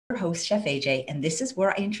host, Chef AJ, and this is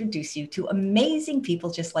where I introduce you to amazing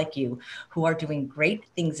people just like you who are doing great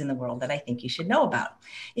things in the world that I think you should know about.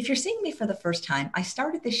 If you're seeing me for the first time, I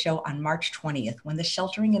started this show on March 20th when the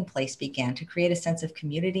sheltering in place began to create a sense of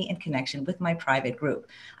community and connection with my private group.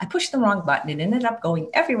 I pushed the wrong button and ended up going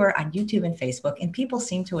everywhere on YouTube and Facebook, and people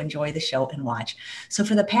seem to enjoy the show and watch. So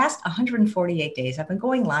for the past 148 days, I've been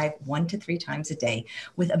going live 1 to 3 times a day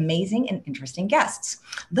with amazing and interesting guests.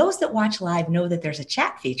 Those that watch live know that there's a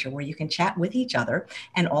chat feature where you can chat with each other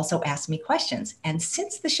and also ask me questions. And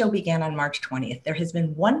since the show began on March 20th, there has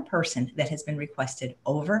been one person that has been requested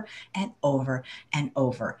over and over and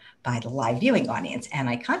over by the live viewing audience. And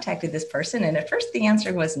I contacted this person, and at first the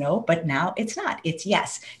answer was no, but now it's not. It's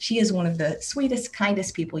yes. She is one of the sweetest,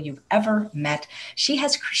 kindest people you've ever met. She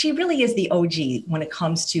really is the OG when it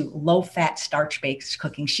comes to low-fat, starch-based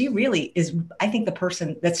cooking. She really is, I think, the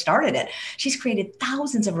person that started it. She's created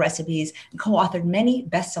thousands of recipes and co-authored many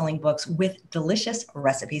best-selling books with delicious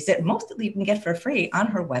recipes that most of you can get for free on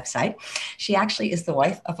her website. She actually is the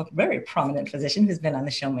wife of a very prominent physician who's been on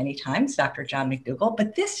the show many times, Dr. John McDougall.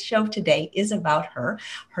 But this show today is about her.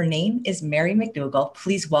 Her name is Mary McDougall.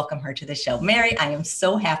 Please welcome her to the show. Mary, I am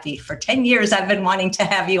so happy. For 10 years, I've been wanting to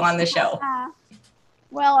have you on the show.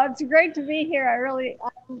 Well, it's great to be here.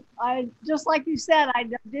 I just like you said, I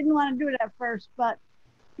didn't want to do it at first, but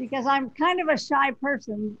because I'm kind of a shy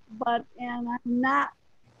person, and I'm not,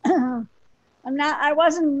 I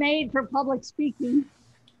wasn't made for public speaking.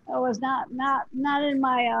 I was not in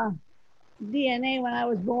my DNA when I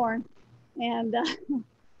was born. And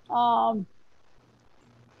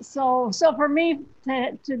so for me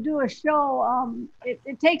to do a show,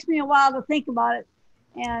 it takes me a while to think about it.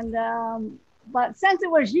 And, but since it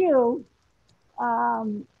was you, I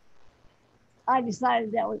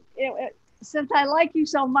decided that since I like you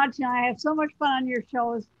so much and I have so much fun on your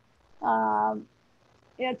shows,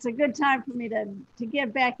 it's a good time for me to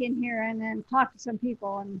get back in here and then talk to some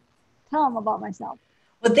people and tell them about myself.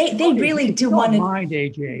 Well, they really do want to mind,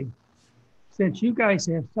 AJ, since you guys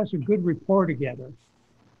have such a good rapport together,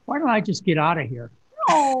 why don't I just get out of here?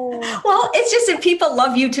 Oh. Well, it's just that people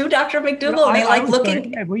love you too, Dr. McDougall. And they like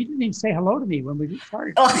looking. Well, you didn't even say hello to me when we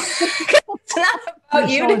started. Oh, it's not about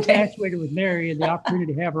you so today. Infatuated with Mary and the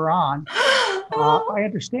opportunity to have her on. I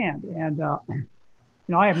understand, and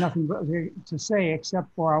I have nothing to say except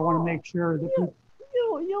for I want to make sure that people.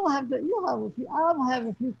 I'll have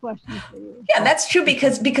a few questions for you. Yeah, that's true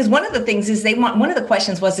because one of the things is one of the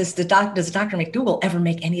questions was does Dr. McDougall ever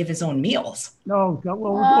make any of his own meals? No,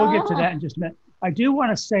 we'll get to that in just a minute. I do want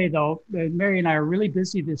to say though that Mary and I are really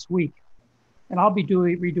busy this week, and I'll be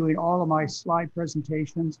redoing all of my slide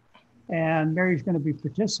presentations, and Mary's going to be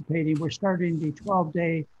participating. We're starting the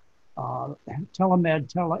 12-day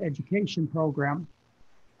teleeducation program,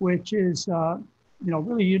 which is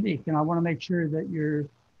really unique, and I want to make sure that your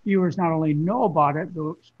viewers not only know about it,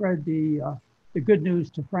 but spread the good news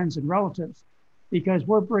to friends and relatives, because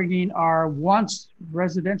we're bringing our once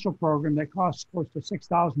residential program that costs close to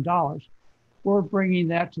 $6,000. We're bringing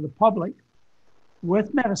that to the public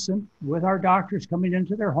with medicine, with our doctors coming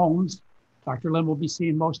into their homes. Dr. Lynn will be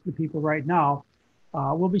seeing most of the people right now.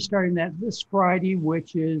 We'll be starting that this Friday,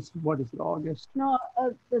 which is, what is it, August? No,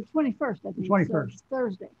 the 21st, I think. The 21st.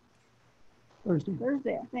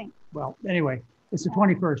 Thursday, I think. Well, anyway, it's the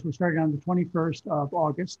 21st. We're starting on the 21st of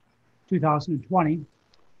August, 2020.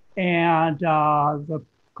 And the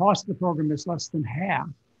cost of the program is less than half.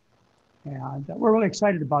 And we're really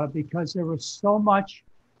excited about it because there was so much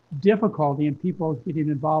difficulty in people getting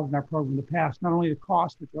involved in our program in the past. Not only the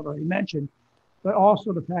cost, which I've already mentioned, but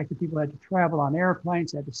also the fact that people had to travel on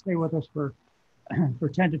airplanes, had to stay with us for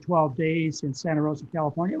 10 to 12 days in Santa Rosa,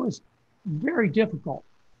 California. It was very difficult.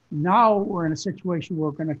 Now we're in a situation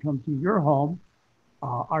where we're going to come to your home.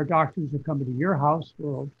 Our doctors are coming to your house.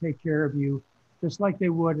 We'll take care of you just like they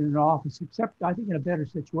would in an office, except I think in a better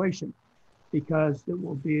situation, because it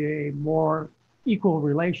will be a more equal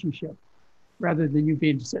relationship rather than you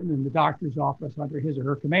being sitting in the doctor's office under his or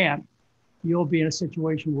her command. You'll be in a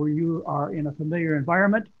situation where you are in a familiar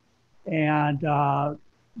environment. And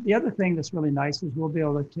the other thing that's really nice is we'll be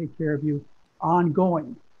able to take care of you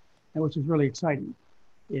ongoing, and which is really exciting,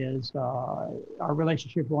 is our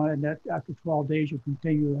relationship one, and that after 12 days, you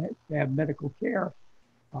continue to have medical care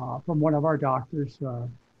from one of our doctors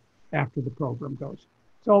after the program goes.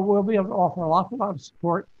 So we'll be able to offer a lot of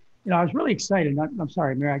support. I was really excited. I'm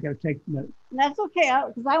sorry, Mary, I got to take a minute. That's okay,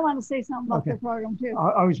 because I want to say something about the program too.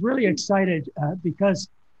 I was really excited because,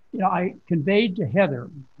 I conveyed to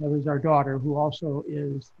Heather's our daughter, who also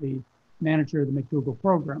is the manager of the McDougall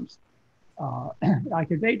programs. I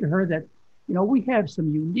conveyed to her that, we have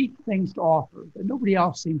some unique things to offer that nobody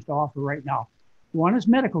else seems to offer right now. One is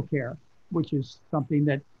medical care, which is something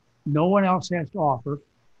that no one else has to offer.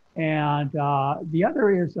 And the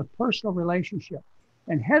other is a personal relationship.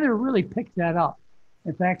 And Heather really picked that up.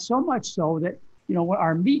 In fact, so much so that,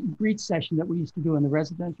 our meet and greet session that we used to do in the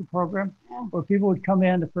residential program, where people would come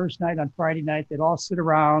in the first night on Friday night, they'd all sit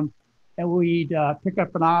around and we'd pick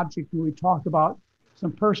up an object and we'd talk about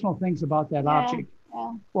some personal things about that object.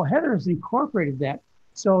 Yeah. Well, Heather has incorporated that.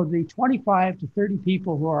 So the 25 to 30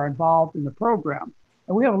 people who are involved in the program,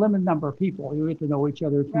 and we have a limited number of people, you get to know each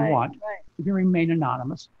other if you want. Right. You can remain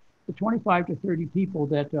anonymous. The 25 to 30 people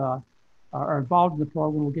that are involved in the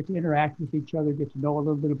program will get to interact with each other, get to know a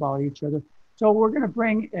little bit about each other. So we're going to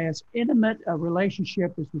bring as intimate a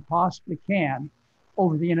relationship as we possibly can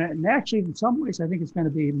over the internet. And actually, in some ways, I think it's going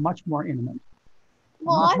to be much more intimate,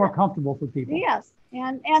 much more comfortable for people. Yes,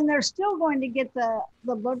 and they're still going to get the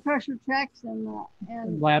blood pressure checks and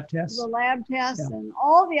lab tests, and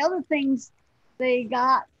all the other things they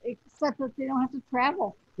got, except that they don't have to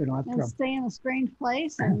travel. They don't have to and stay in a strange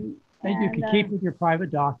place. And you can keep with your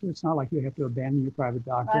private doctor. It's not like you have to abandon your private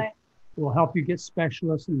doctor. Right. It will help you get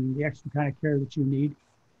specialists and the extra kind of care that you need.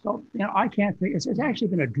 So, I can't think, it's actually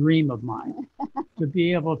been a dream of mine to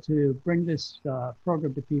be able to bring this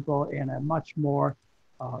program to people in a much more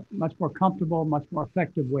comfortable, much more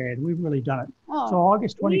effective way. And we've really done it. So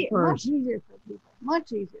August 21st. Much easier for people,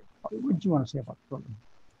 much easier. What did you want to say about the program?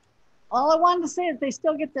 All I wanted to say is they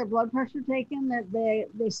still get their blood pressure taken, that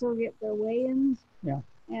they still get their weigh-ins. Yeah.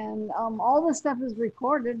 And all this stuff is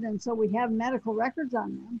recorded, and so we have medical records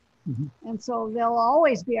on them. Mm-hmm. And so they'll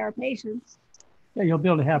always be our patients. Yeah, you'll be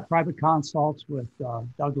able to have private consults with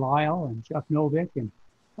Doug Lyle and Jeff Novick and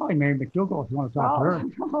probably Mary McDougall if you want to talk to her.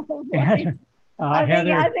 And,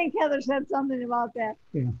 I think Heather said something about that.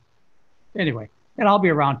 Yeah. Anyway, and I'll be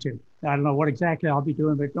around too. I don't know what exactly I'll be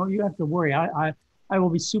doing, but don't you have to worry. I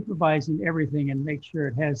will be supervising everything and make sure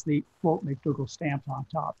it has the quote McDougall stamp on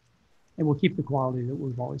top. And we'll keep the quality that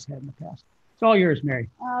we've always had in the past. It's all yours, Mary.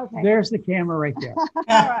 Okay. There's the camera right there. All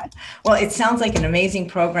right. Well, it sounds like an amazing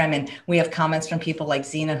program. And we have comments from people like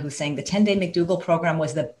Zena who's saying the 10-day McDougall program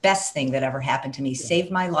was the best thing that ever happened to me,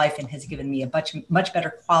 saved my life, and has given me a much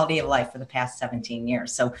better quality of life for the past 17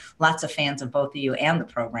 years. So lots of fans of both of you and the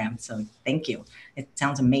program. So thank you. It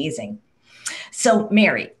sounds amazing. So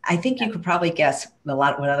Mary, I think you could probably guess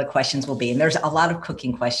what other questions will be. And there's a lot of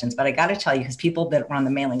cooking questions, but I got to tell you, because people that were on the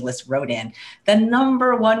mailing list wrote in, the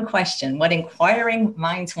number one question, what inquiring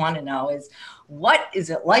minds want to know is, what is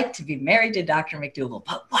it like to be married to Dr. McDougall?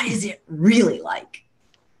 But what is it really like?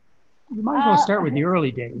 You might as well start with the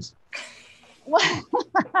early days. when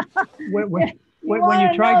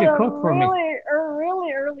you tried to cook for me.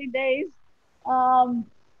 Really early days. Well,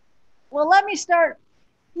 let me start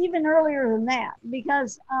even earlier than that,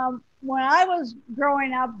 because when I was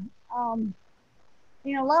growing up, a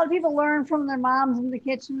lot of people learn from their moms in the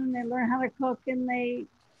kitchen, and they learn how to cook, and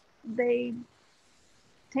they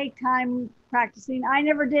take time practicing. I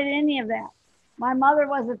never did any of that. My mother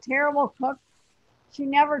was a terrible cook. She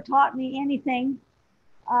never taught me anything.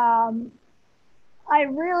 I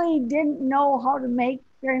really didn't know how to make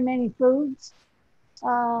very many foods.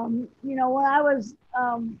 When I was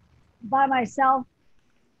by myself,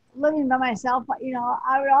 living by myself,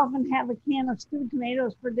 I would often have a can of stewed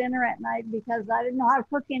tomatoes for dinner at night because I didn't know how to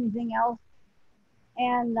cook anything else.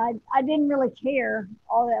 And I didn't really care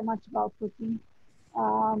all that much about cooking.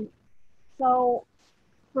 So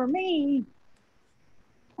for me,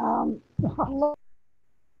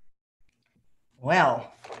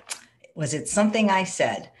 well, was it something I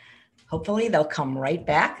said? Hopefully they'll come right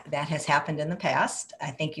back. That has happened in the past.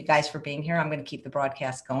 I thank you guys for being here. I'm going to keep the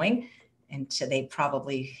broadcast going. And so they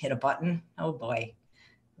probably hit a button. Oh boy,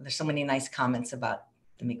 there's so many nice comments about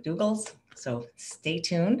the McDougalls. So stay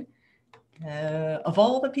tuned. Of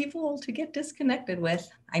all the people to get disconnected with,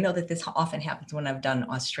 I know that this often happens when I've done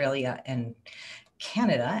Australia and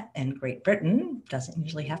Canada and Great Britain. Doesn't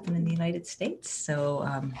usually happen in the United States. So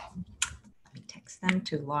let me text them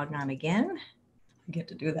to log on again. I get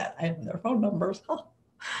to do that. I have their phone numbers. Oh,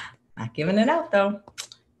 not giving it out though.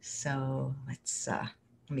 So let's let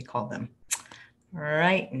me call them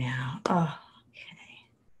right now. Oh, okay.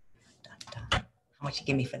 Dun, dun. How much you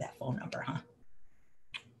give me for that phone number, huh?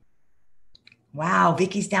 Wow,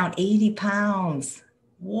 Vicky's down 80 pounds.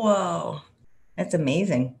 Whoa, that's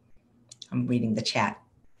amazing. I'm reading the chat.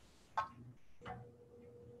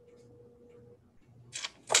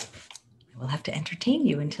 We'll have to entertain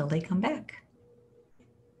you until they come back.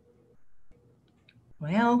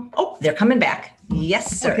 Well, oh, they're coming back.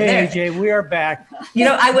 Yes, sir. Okay, There. AJ, we are back. You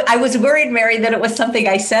know, I was worried, Mary, that it was something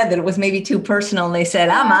I said, that it was maybe too personal, and they said,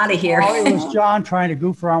 I'm out of here. Oh, it was John trying to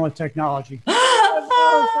goof around with technology.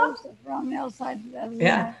 Around the outside.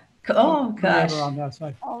 Yeah. Oh, gosh. Around that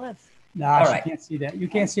side. Oh, that's. Nah, she right. can't see that. You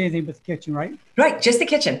can't see anything but the kitchen, right? Right, just the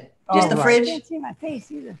kitchen. Just the right. fridge. I can't see my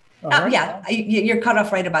face either. Right. Yeah, you're cut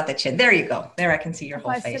off right about the chin. There you go. There, I can see your whole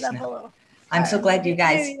If I face sit up now. a little. I'm so glad you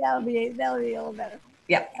guys. Maybe that'll be a little better.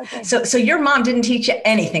 Yeah. Okay. So your mom didn't teach you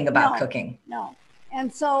anything about cooking? No.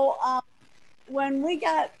 And so when we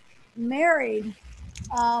got married,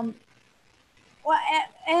 well,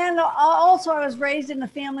 and also I was raised in a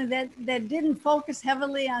family that didn't focus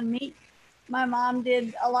heavily on meat. My mom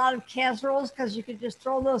did a lot of casseroles because you could just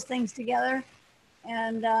throw those things together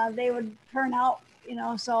and they would turn out, you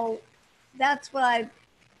know, so that's what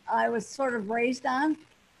I was sort of raised on.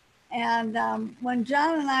 And when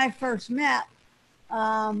John and I first met,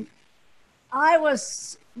 I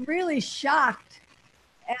was really shocked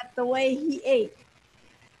at the way he ate.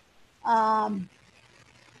 I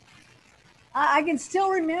can still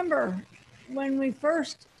remember when we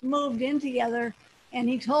first moved in together and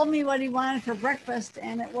he told me what he wanted for breakfast,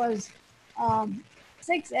 and it was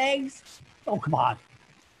 6 eggs. Oh, come on.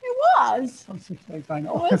 It was. Oh, 6 eggs, I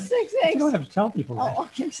know. It was 6 eggs. You don't have to tell people that. Oh,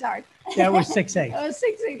 okay, sorry. Yeah, it was 6 eggs. It was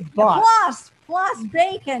 6 eggs. But, plus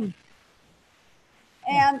bacon.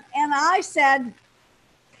 And I said,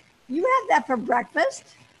 you had that for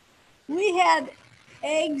breakfast? We had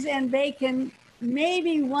eggs and bacon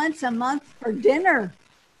maybe once a month for dinner.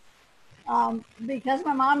 Because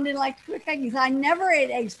my mom didn't like to cook eggs. I never ate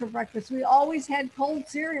eggs for breakfast. We always had cold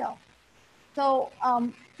cereal. So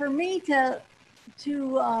for me to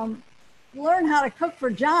learn how to cook for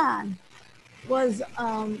John was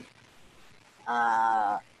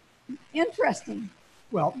interesting.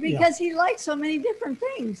 Well, because he liked so many different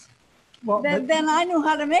things well, that I knew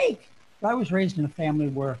how to make. I was raised in a family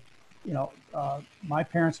where, you know, my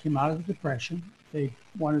parents came out of the Depression. They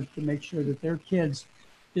wanted to make sure that their kids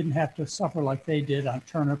didn't have to suffer like they did on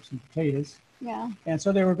turnips and potatoes. Yeah. And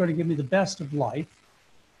so they were going to give me the best of life.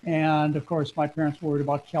 And of course, my parents were worried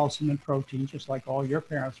about calcium and protein, just like all your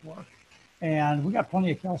parents were. And we got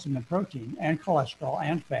plenty of calcium and protein and cholesterol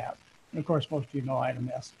and fat. And of course, most of you know I had a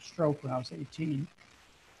massive stroke when I was 18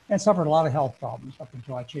 and suffered a lot of health problems up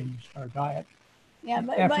until I changed our diet. Yeah,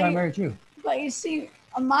 but after I married you. But you see,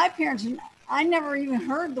 my parents, I never even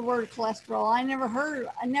heard the word cholesterol.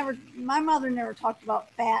 My mother never talked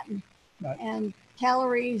about fat and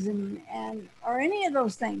calories and or any of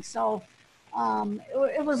those things. So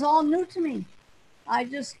it was all new to me. I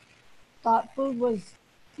just thought food was,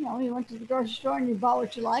 you know, you went to the grocery store and you bought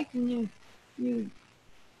what you liked, and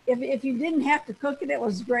if you didn't have to cook it, it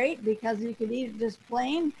was great because you could eat it just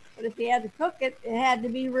plain. But if you had to cook it, it had to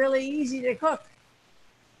be really easy to cook.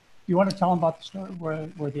 You want to tell them about the story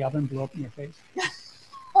where the oven blew up in your face?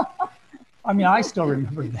 I mean, I still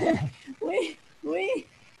remember that.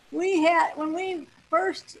 We had, when we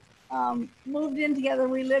first moved in together,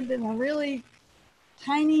 we lived in a really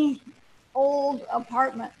tiny old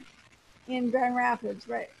apartment in Grand Rapids,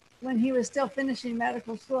 right? When he was still finishing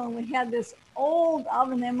medical school, and we had this old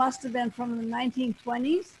oven that must have been from the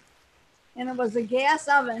 1920s, and it was a gas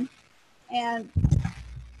oven, and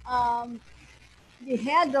you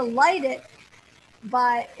had to light it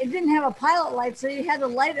it didn't have a pilot light, so you had to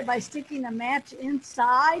light it by sticking a match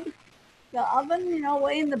inside the oven, you know,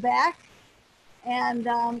 way in the back. And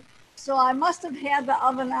so I must have had the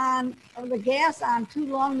oven on, or the gas on, too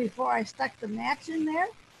long before I stuck the match in there,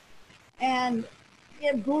 and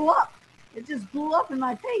it blew up. It just blew up in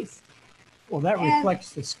my face. Well, that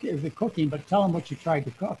reflects the cooking, but tell them what you tried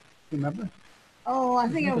to cook. Remember? Oh, I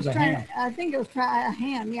think it was a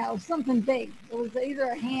ham. Yeah, it was something big. It was either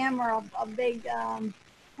a ham or a big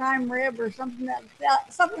prime rib or something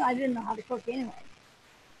something I didn't know how to cook anyway.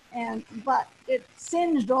 But it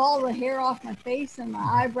singed all the hair off my face and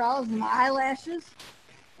my eyebrows and my eyelashes.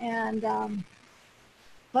 And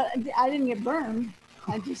but I didn't get burned.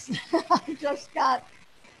 I just got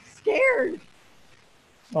scared.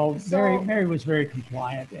 Well, Mary was very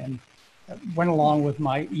compliant and went along with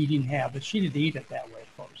my eating habits. She didn't eat it that way,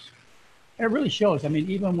 of course. And it really shows. I mean,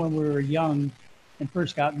 even when we were young and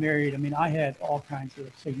first got married, I mean, I had all kinds of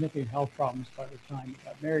significant health problems by the time we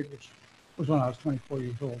got married, which was when I was 24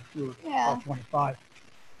 years old. We were about 25.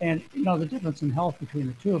 And, you know, the difference in health between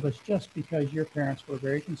the two of us, just because your parents were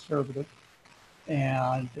very conservative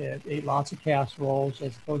and ate lots of casseroles,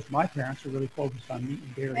 as opposed to my parents who really focused on meat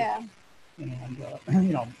and dairy and,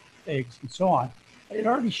 you know, eggs and so on. It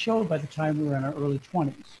already showed by the time we were in our early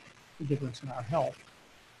 20s, the difference in our health.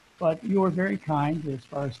 but you were very kind as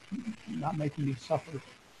far as not making me suffer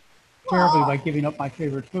terribly by giving up my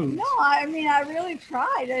favorite foods. No, I mean, I really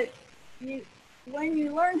tried it. When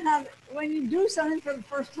you learn when you do something for the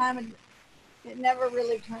first time, it never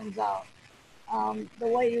really turns out the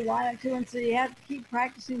way you want it to, and so you have to keep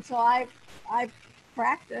practicing. So I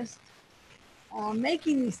practiced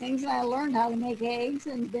making these things, and I learned how to make eggs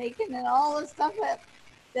and bacon and all the stuff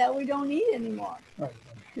that we don't eat anymore. Right.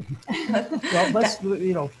 Well, let's,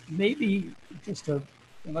 maybe just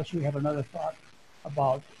unless you have another thought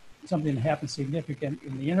about something that happened significant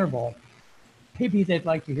in the interval, maybe they'd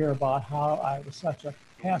like to hear about how I was such a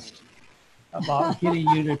pest about getting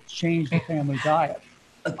you to change the family diet.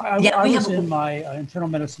 I was in my internal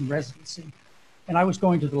medicine residency, and I was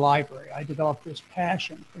going to the library. I developed this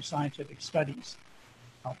passion for scientific studies.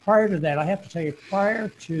 Prior to that, I have to tell you, prior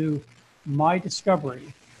to my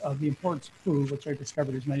discovery of the importance of food, which I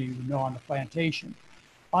discovered, as many of you know, on the plantation,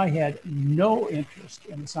 I had no interest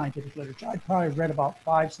in the scientific literature. I probably read about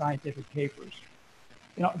 5 scientific papers.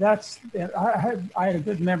 I had a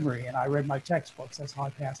good memory, and I read my textbooks. That's how I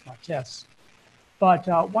passed my tests. But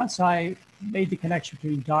once I made the connection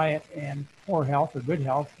between diet and poor health or good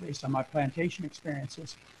health based on my plantation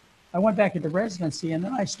experiences, I went back into residency, and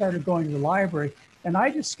then I started going to the library, and I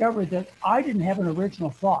discovered that I didn't have an original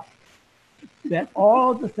thought, that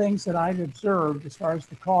all the things that I'd observed as far as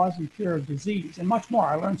the cause and cure of disease, and much more,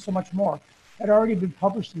 I learned so much more, had already been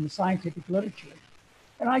published in the scientific literature.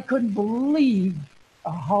 And I couldn't believe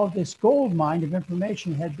how this gold mine of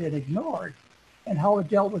information had been ignored, and how it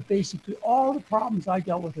dealt with basically all the problems I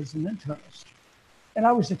dealt with as an internist. And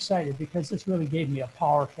I was excited because this really gave me a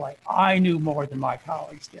power play. I knew more than my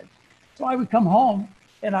colleagues did. So I would come home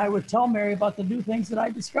and I would tell Mary about the new things that I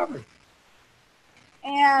discovered.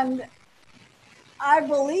 And I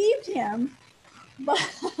believed him, but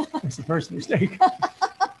that's the first mistake.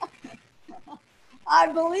 I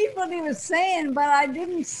believed what he was saying, but I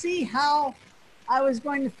didn't see how I was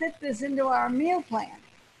going to fit this into our meal plan,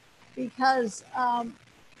 because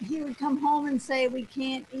he would come home and say, we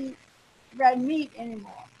can't eat red meat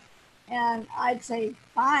anymore. And I'd say,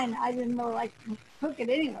 fine, I didn't really like to cook it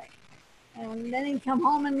anyway. And then he'd come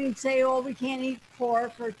home and he'd say, oh, we can't eat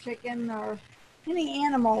pork or chicken or any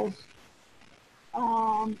animals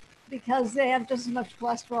because they have just as much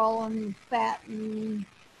cholesterol and fat and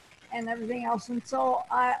everything else. And so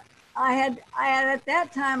I had at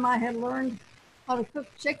that time, I had learned how to cook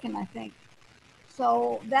chicken, I think.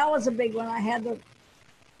 So that was a big one. I had to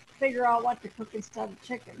figure out what to cook instead of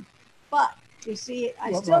chicken. But you see,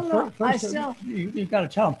 you got to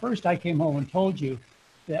tell him first. I came home and told you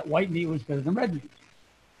that white meat was better than red meat.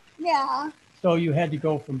 Yeah. So you had to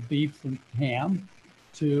go from beef and ham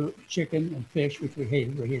to chicken and fish, which we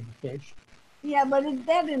hated. We hated fish. Yeah, but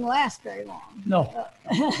that didn't last very long. No.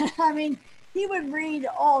 I mean, he would read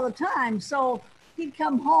all the time. So he'd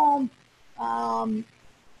come home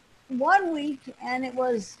 1 week and it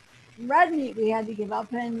was red meat we had to give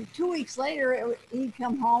up. And 2 weeks later, he'd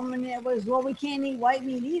come home and it was, well, we can't eat white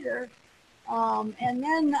meat either. And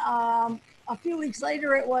then a few weeks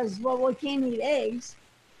later, it was, well, we can't eat eggs.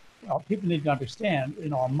 Well, people need to understand,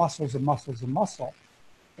 a muscle's a muscle's a muscle.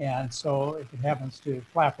 And so if it happens to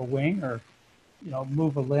flap a wing or,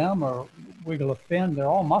 move a limb or wiggle a fin, they're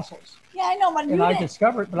all muscles. Yeah, I know, but I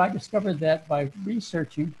discovered that by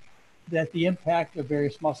researching that the impact of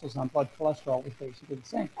various muscles on blood cholesterol was basically the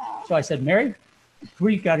same. So I said, Mary,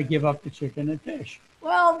 we've got to give up the chicken and fish.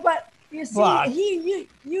 Well, but you see,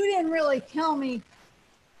 you didn't really tell me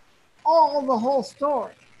the whole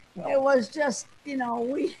story. Well, it was just,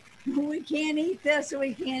 we can't eat this or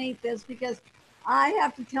we can't eat this, because I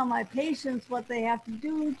have to tell my patients what they have to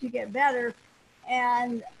do to get better.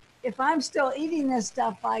 And if I'm still eating this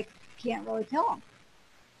stuff, I can't really tell them.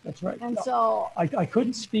 That's right. And so I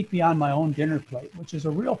couldn't speak beyond my own dinner plate, which is a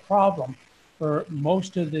real problem for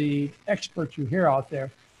most of the experts you hear out there.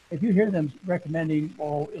 If you hear them recommending,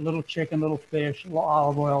 a little chicken, little fish, a little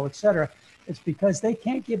olive oil, etc., it's because they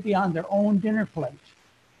can't get beyond their own dinner plate.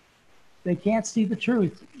 They can't see the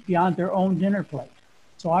truth beyond their own dinner plate.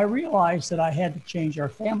 So I realized that I had to change our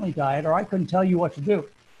family diet, or I couldn't tell you what to do.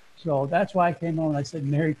 So that's why I came home and I said,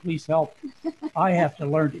 Mary, please help. I have to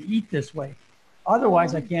learn to eat this way.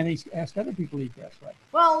 Otherwise, I can't ask other people to eat this way.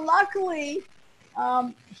 Well, luckily,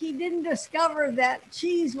 he didn't discover that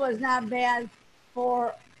cheese was not bad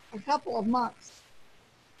for a couple of months.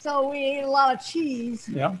 So we ate a lot of cheese,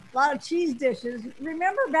 a lot of cheese dishes.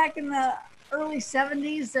 Remember back in the early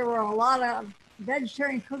 70s, there were a lot of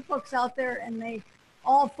vegetarian cookbooks out there, and they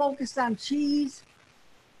all focused on cheese.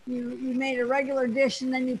 You made a regular dish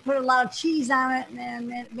and then you put a lot of cheese on it, and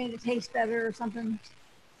then it made it taste better or something.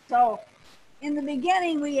 So in the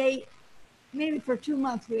beginning, we ate, maybe for 2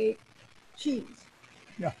 months, we ate cheese.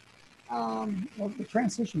 Yeah. Well, the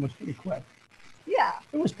transition was pretty quick. Yeah.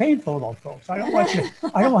 It was painful though, folks. I don't want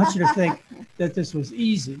you to think that this was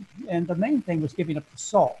easy. And the main thing was giving up the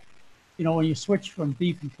salt. You know, when you switch from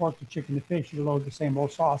beef and pork to chicken to fish, you load the same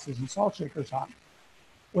old sauces and salt shakers on.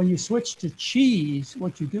 When you switch to cheese,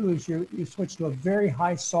 what you do is you switch to a very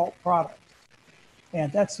high salt product. And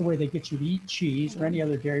that's the way they get you to eat cheese or any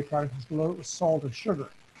other dairy product, is loaded with salt or sugar.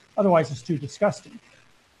 Otherwise, it's too disgusting.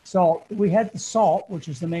 So we had the salt, which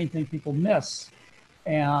is the main thing people miss.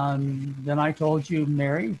 And then I told you,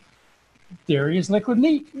 Mary, dairy is liquid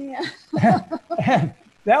meat. Yeah. And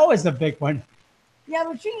that was the big one. Yeah,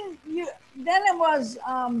 but then it was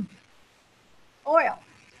oil.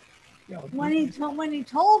 Yeah, When he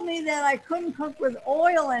told me that I couldn't cook with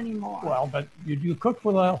oil anymore. well, but you cooked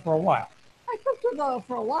with oil for a while. I cooked with oil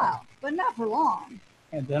for a while, but not for long.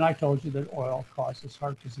 And then I told you that oil causes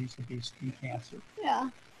heart disease, obesity, and cancer. Yeah.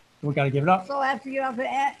 We got to give it up. So I have to give up it,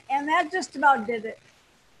 and that just about did it.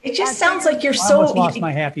 It just sounds like you're I so. almost lost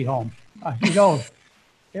my happy home. You know,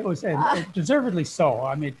 it was and deservedly so.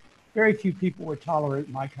 I mean, very few people would tolerate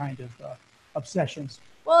my kind of obsessions.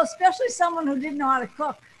 Well, especially someone who didn't know how to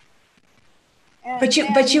cook. But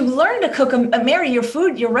you learned to cook. Mary,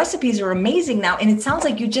 your recipes are amazing now, and it sounds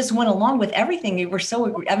like you just went along with everything. You were so.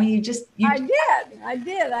 I mean, I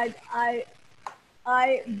did.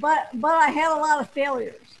 But I had a lot of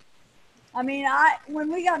failures. I mean,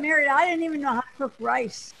 when we got married, I didn't even know how to cook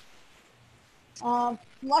rice.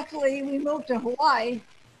 Luckily, we moved to Hawaii,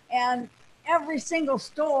 and every single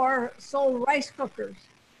store sold rice cookers.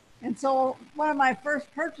 And so one of my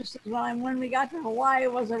first purchases when we got to Hawaii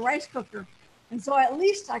was a rice cooker. And so at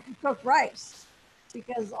least I could cook rice,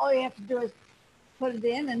 because all you have to do is put it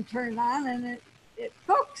in and turn it on, and it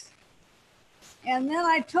cooks. And then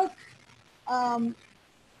I took, I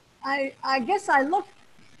guess I looked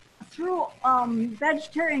through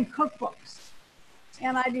vegetarian cookbooks,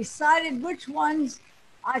 and I decided which ones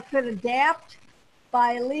I could adapt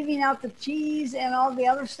by leaving out the cheese and all the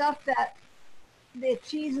other stuff, that the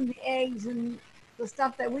cheese and the eggs and the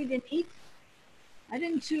stuff that we didn't eat. I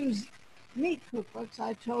didn't choose meat cookbooks,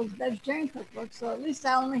 I chose vegetarian cookbooks, so at least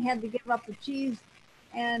I only had to give up the cheese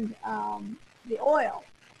and the oil.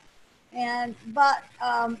 But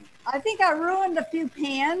I think I ruined a few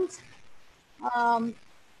pans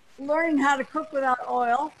learning how to cook without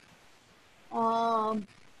oil.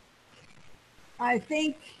 I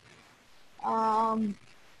think a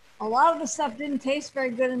lot of the stuff didn't taste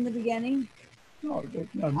very good in the beginning. No,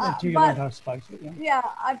 until you learned how to spice it. Yeah,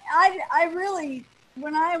 I really,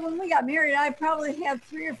 when we got married, I probably had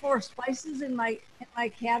 3 or 4 spices in my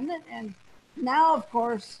cabinet, and now, of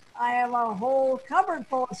course, I have a whole cupboard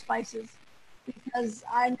full of spices, because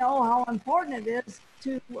I know how important it is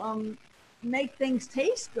to make things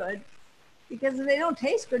taste good, because if they don't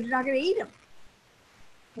taste good, you're not going to eat them.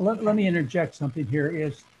 Well, let me interject something here.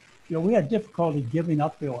 We had difficulty giving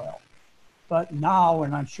up the oil, but now,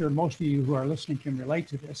 and I'm sure most of you who are listening can relate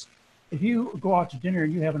to this, if you go out to dinner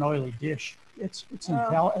and you have an oily dish, it's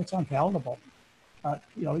unpalatable.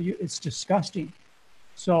 It's disgusting.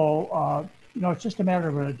 So it's just a matter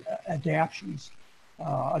of adaptations,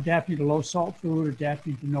 adapting to low salt food,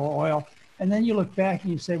 adapting to no oil, and then you look back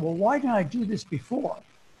and you say, well, why didn't I do this before?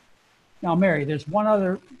 Now, Mary, there's one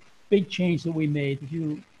other big change that we made that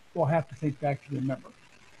you will have to think back to remember,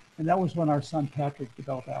 and that was when our son Patrick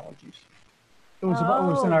developed allergies. It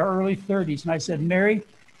was in our early 30s, and I said, Mary,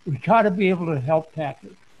 we got to be able to help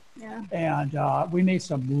Patrick. Yeah. And we made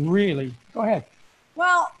some really. Go ahead.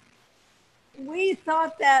 Well, we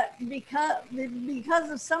thought that because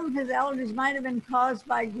of some of his allergies might have been caused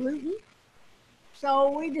by gluten, so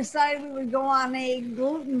we decided we would go on a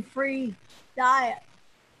gluten-free diet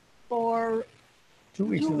for 2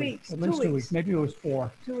 weeks. 2 weeks. At least 2 weeks. Maybe it was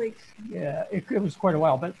 4. 2 weeks. Yeah, it was quite a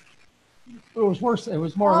while, but it was worse. It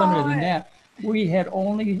was more limited than that. We had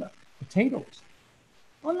only potatoes.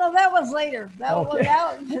 Well, no, that was later. That was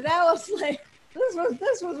later.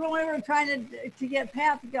 This was when we were trying to get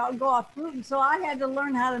Pat to go off gluten. So I had to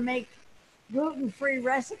learn how to make gluten-free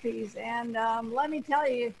recipes. And let me tell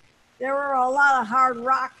you, there were a lot of hard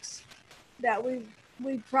rocks that we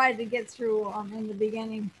tried to get through in the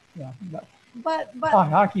beginning. Yeah. But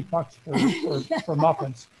Hockey pucks for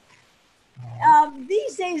muffins.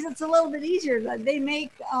 These days it's a little bit easier. They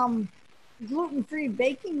make gluten-free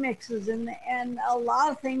baking mixes, and a lot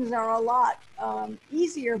of things are a lot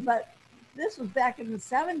easier. But this was back in the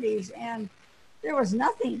 70s, and there was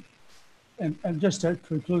nothing. And just to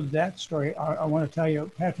conclude that story, I want to tell you,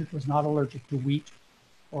 Patrick was not allergic to wheat.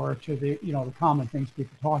 or to the, the common things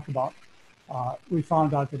people talk about. We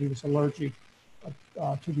found out that he was allergic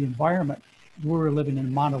to the environment. We were living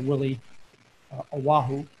in Monowilly,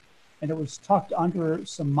 Oahu, and it was tucked under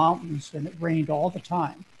some mountains, and it rained all the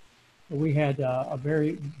time. So we had a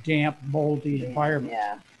very damp, moldy environment.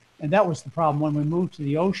 Yeah. And that was the problem. When we moved to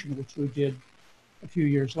the ocean, which we did a few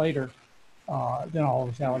years later, then all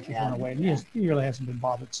those allergies went away. And he really hasn't been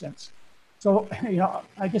bothered since. So,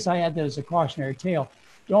 I guess I add that as a cautionary tale.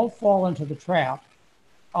 Don't fall into the trap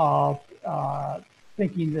of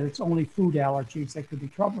thinking that it's only food allergies that could be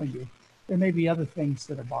troubling you. There may be other things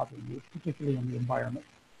that are bothering you, particularly in the environment.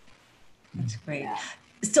 That's great. Yeah.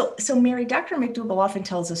 So Mary, Dr. McDougall often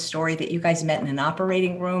tells a story that you guys met in an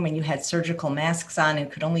operating room and you had surgical masks on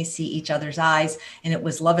and could only see each other's eyes, and it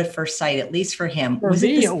was love at first sight, at least for him. For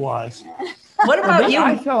me, it was. What about you?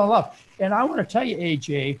 I fell in love. And I want to tell you,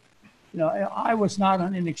 AJ, I was not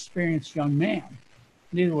an inexperienced young man.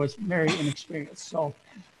 Neither was Mary inexperienced. So,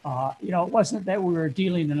 it wasn't that we were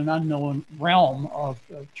dealing in an unknown realm of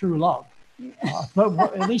true love.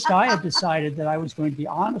 But at least I had decided that I was going to be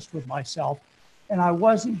honest with myself, and I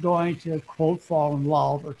wasn't going to, quote, fall in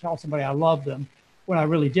love or tell somebody I loved them when I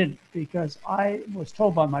really didn't, because I was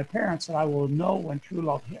told by my parents that I will know when true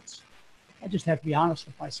love hits. I just have to be honest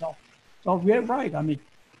with myself. So, yeah, right. I mean,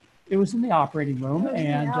 it was in the operating room,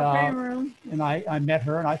 and I met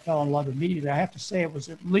her, and I fell in love immediately. I have to say it was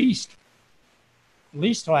at least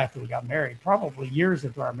till after we got married, probably years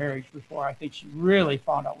into our marriage before I think she really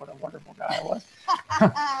found out what a wonderful guy I was.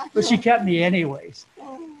 But she kept me anyways.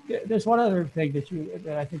 There's one other thing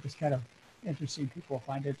that I think is kind of interesting. People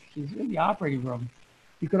find interesting. In the operating room,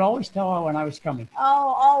 you could always tell when I was coming.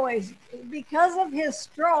 Oh, always. Because of his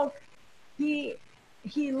stroke, he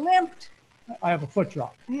limped. I have a foot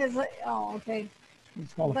drop. Okay.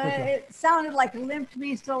 It's called a But foot drop. it sounded like a limp to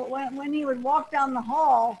me. So when he would walk down the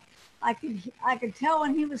hall, I could tell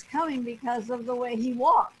when he was coming because of the way he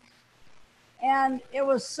walked. And it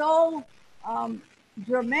was so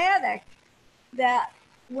dramatic that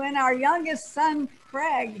when our youngest son,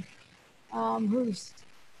 Craig, who's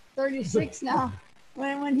 36 now,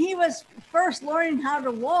 when he was first learning how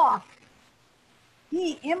to walk,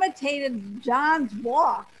 he imitated John's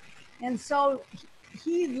walk. And so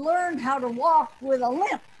he learned how to walk with a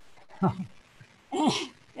limp.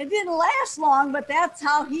 It didn't last long, but that's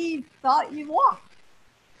how he thought you walked.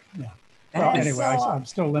 Yeah. Well, anyway, I'm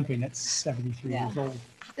still limping at 73 years old.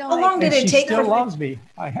 How long did it take? She still loves me.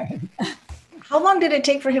 How long did it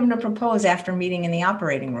take for him to propose after meeting in the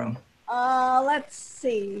operating room? Let's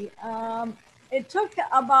see. It took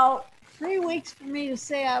about 3 weeks for me to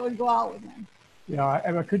say I would go out with him. Yeah,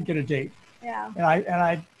 I couldn't get a date. Yeah. And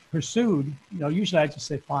I pursued. Usually I just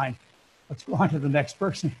say, fine, let's go on to the next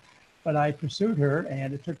person. But I pursued her,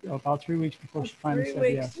 and it took about 3 weeks before she finally said yes.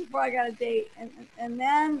 3 weeks before I got a date, and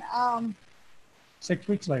then 6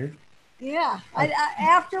 weeks later. Yeah,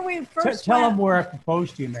 after we first tell him where I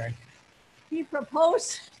proposed to you, Mary. He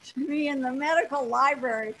proposed to me in the medical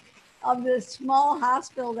library of this small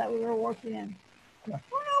hospital that we were working in. Yeah.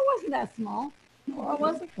 Well, no, it wasn't that small. Or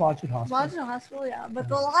was it? Blodgett Hospital. Blodgett Hospital, yeah. But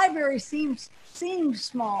the library seemed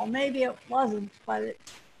small. Maybe it wasn't, but it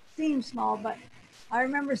seemed small. But I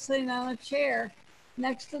remember sitting on a chair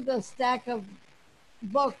next to the stack of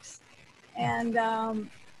books, and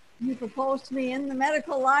he proposed to me in the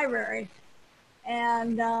medical library,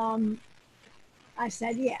 and I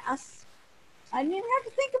said yes. I didn't even have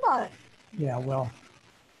to think about it. Yeah, well,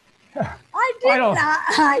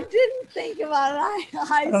 I didn't think about it.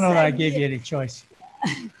 I don't know that I gave you any choice.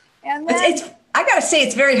 And then, I gotta say,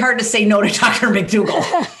 it's very hard to say no to Dr.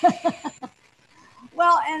 McDougall.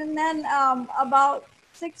 Well, and then about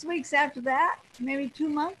 6 weeks after that, maybe 2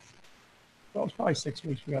 months. Well, it was probably 6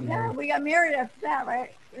 weeks we got married. Yeah, we got married after that,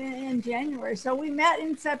 right? In January. So we met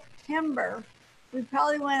in September. We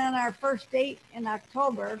probably went on our first date in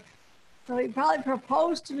October. So he probably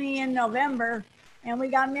proposed to me in November, and we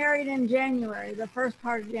got married in January, the first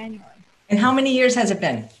part of January. And how many years has it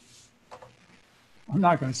been? I'm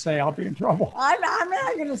not going to say. I'll be in trouble. I'm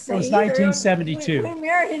not going to say. It was either. 1972. We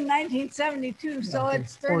married in 1972, so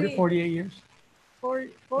it's 48 years.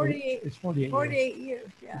 48. It's 48 years.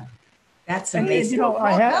 Yeah. That's and amazing.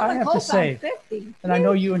 I have to say, 50. and I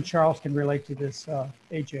know you and Charles can relate to this,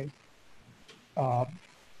 AJ,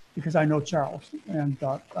 because I know Charles, and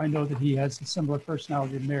I know that he has a similar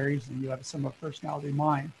personality to Mary's, and you have a similar personality to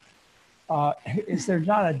mine. Is there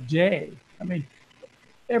not a day? I mean,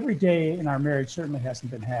 every day in our marriage certainly hasn't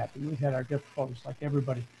been happy. We've had our difficulties like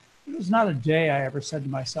everybody. There's not a day I ever said to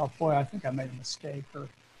myself, boy, I think I made a mistake, or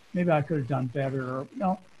maybe I could have done better, or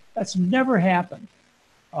no, that's never happened.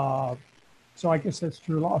 So I guess that's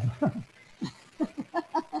true love.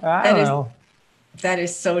 I don't know. That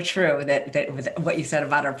is so true. That with what you said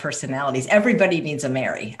about our personalities, everybody needs a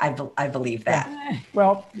Mary. I believe that.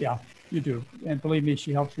 Well, yeah, you do. And believe me,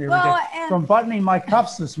 she helps me every Well, day. and- From buttoning my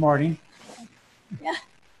cuffs this morning. Yeah,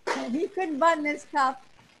 he couldn't button his cuff.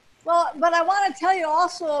 Well, but I want to tell you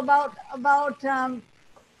also about the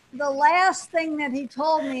last thing that he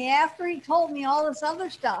told me after he told me all this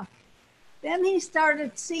other stuff. Then he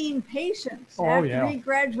started seeing patients. After he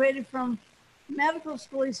graduated from medical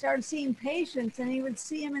school, he started seeing patients, and he would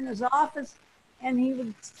see them in his office, and he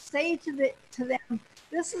would say to them,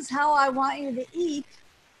 "This is how I want you to eat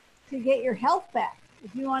to get your health back.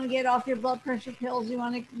 If you want to get off your blood pressure pills, you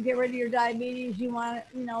want to get rid of your diabetes, you want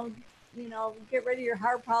to, get rid of your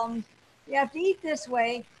heart problems, you have to eat this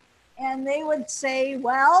way." And they would say,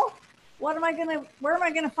 "Well, where am I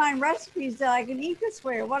going to find recipes that I can eat this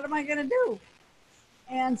way? Or what am I going to do?"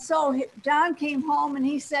 And so John came home and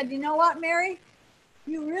he said, "You know what, Mary?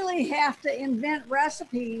 You really have to invent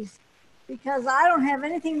recipes because I don't have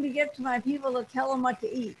anything to give to my people to tell them what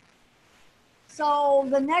to eat." So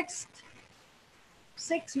the next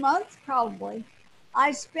 6 months, probably,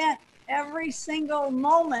 I spent every single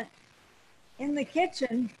moment in the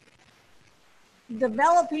kitchen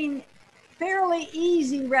developing fairly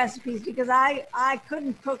easy recipes because I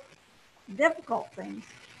couldn't cook difficult things.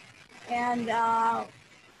 And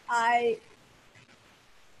I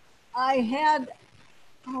had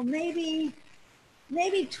maybe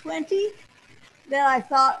 20 that I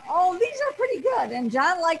thought, oh, these are pretty good. And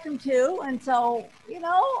John liked them too. And so,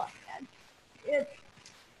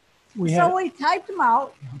 we typed them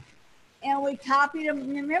out and we copied them.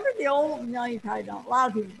 Remember the old, no, you probably don't. A lot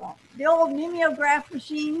of people don't. The old mimeograph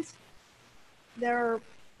machines. They're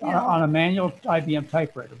on a manual IBM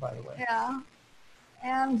typewriter, by the way. Yeah.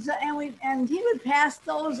 And he would pass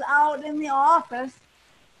those out in the office,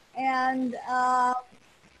 and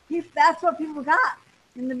that's what people got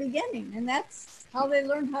in the beginning, and that's how they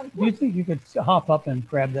learned how to cook. Do you think you could hop up and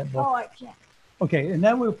grab that book? Oh, I can't. Okay, and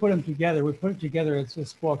then we put them together. We put it together as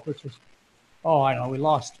this book, which is, I know, we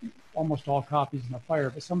lost almost all copies in the fire,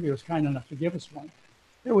 but somebody was kind enough to give us one.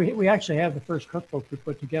 We actually have the first cookbook we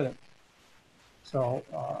put together. So,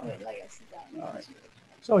 all right.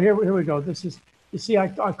 So here we go. This is, you see, I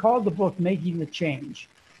called the book Making the Change.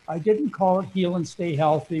 I didn't call it Heal and Stay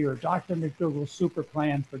Healthy or Dr. McDougall's Super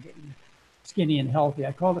Plan for Getting Skinny and Healthy.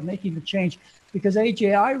 I called it Making the Change because,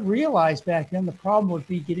 AJ, I realized back then the problem would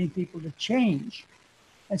be getting people to change.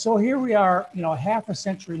 And so here we are, half a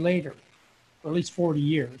century later, or at least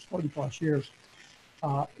 40 plus years,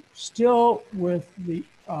 still with the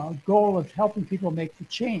goal of helping people make the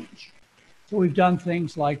change. So we've done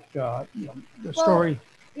things like, the story.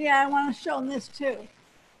 Yeah, I want to show them this too.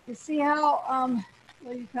 You see how,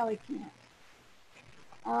 well, you probably can't.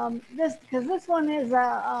 Because this one is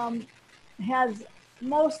has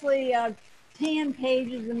mostly 10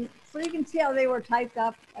 pages, and so you can see how they were typed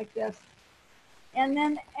up like this. And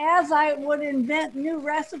then as I would invent new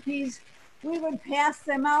recipes, we would pass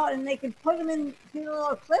them out, and they could put them in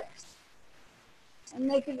little clips, and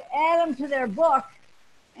they could add them to their book.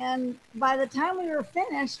 And by the time we were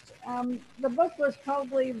finished, the book was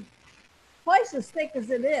probably twice as thick as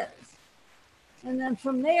it is. And then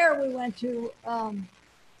from there, we went to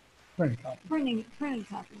printing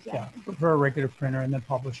copies. Yeah, for a regular printer and then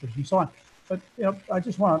publishers and so on. But I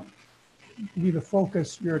just want you to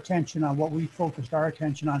focus your attention on what we focused our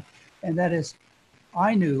attention on. And that is,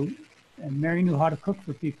 I knew, and Mary knew how to cook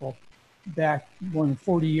for people back more than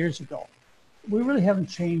 40 years ago. We really haven't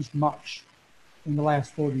changed much in the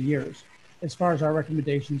last 40 years as far as our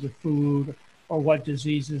recommendations of food or what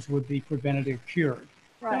diseases would be prevented or cured.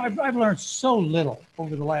 Right. Now, I've learned so little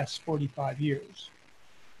over the last 45 years.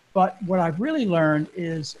 But what I've really learned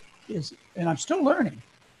is, and I'm still learning,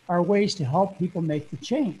 are ways to help people make the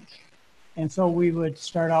change. And so we would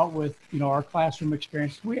start out with, our classroom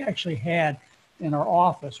experience. We actually had in our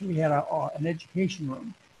office, we had an education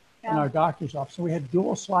room in our doctor's office. So we had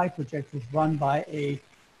dual slide projectors run by a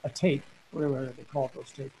tape. Whatever they call those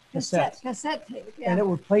tapes, cassette tape, yeah. And it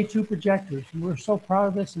would play two projectors. And we're so proud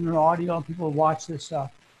of this, and in audio, and people would watch this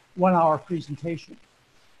 1 hour presentation.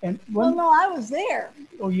 And no, I was there.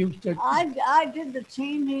 Oh, you did? I did the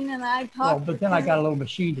changing, and I talked. Well, but then I got a little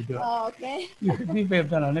machine to do it. Oh, okay. We may have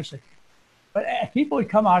done it initially. But people would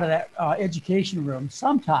come out of that education room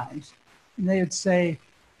sometimes, and they would say,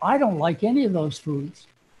 "I don't like any of those foods."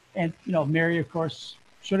 And, Mary, of course,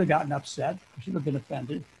 should have gotten upset, should have been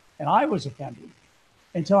offended. And I was offended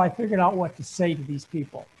until I figured out what to say to these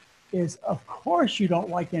people is, of course you don't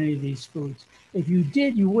like any of these foods. If you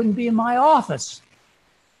did, you wouldn't be in my office.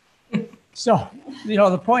 So,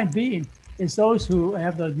 the point being is those who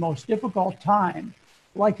have the most difficult time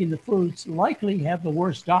liking the foods likely have the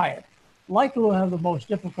worst diet, likely will have the most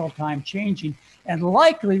difficult time changing, and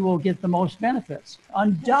likely will get the most benefits.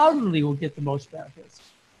 Undoubtedly will get the most benefits.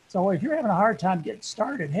 So if you're having a hard time getting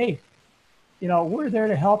started, hey, we're there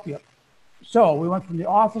to help you. So we went from the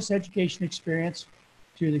office education experience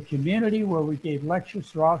to the community where we gave lectures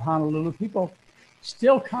throughout Honolulu. People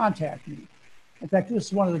still contact me. In fact, this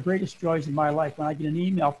is one of the greatest joys in my life when I get an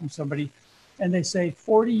email from somebody and they say,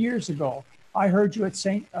 40 years ago, I heard you at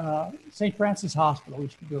St. Francis Hospital, we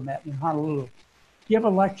used to do that in Honolulu, give a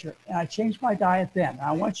lecture, and I changed my diet then.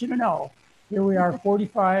 I want you to know, here we are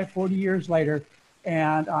 40 years later,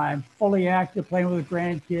 and I'm fully active, playing with the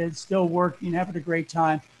grandkids, still working, having a great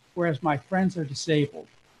time, whereas my friends are disabled.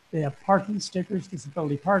 They have parking stickers,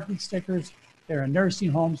 disability parking stickers, they're in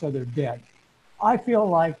nursing homes, or they're dead. I feel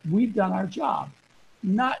like we've done our job,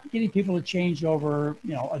 not getting people to change over,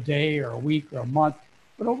 a day or a week or a month,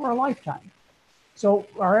 but over a lifetime. So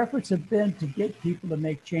our efforts have been to get people to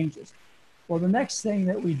make changes. Well, the next thing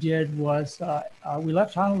that we did was we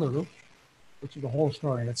left Honolulu, which is a whole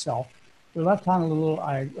story in itself. We left Honolulu.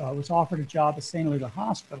 I was offered a job at St. Lucia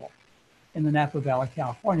Hospital in the Napa Valley,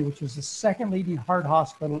 California, which was the second leading heart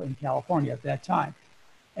hospital in California at that time.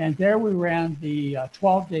 And there we ran the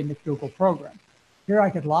 12-day McDougall program. Here I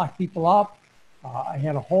could lock people up. I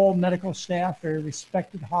had a whole medical staff, very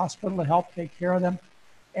respected hospital to help take care of them.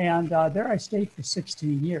 And there I stayed for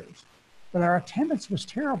 16 years. But our attendance was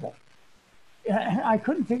terrible. I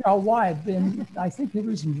couldn't figure out why. Then I think the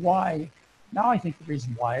reason why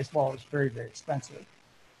is, well, it was very, very expensive.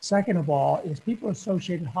 Second of all, is people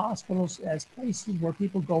associated hospitals as places where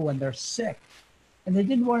people go when they're sick. And they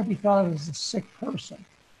didn't want to be thought of as a sick person.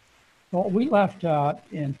 So we left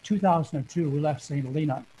in 2002, we left St.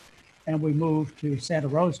 Helena, and we moved to Santa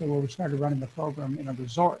Rosa, where we started running the program in a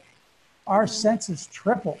resort. Our census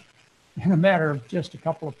tripled in a matter of just a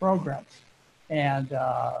couple of programs. And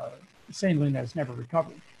St. Helena has never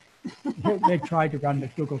recovered. They've tried to run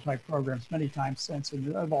McDougall type programs many times since, and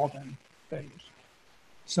they've all been failures.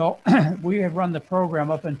 So we have run the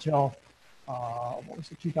program up until,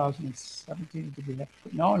 2017? Did we have,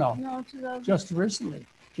 no, just recently.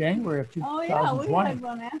 January of 2020. Oh yeah, we had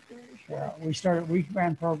one after. Sure. We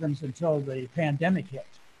ran programs until the pandemic hit.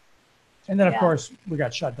 And then of course we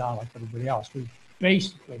got shut down like everybody else. We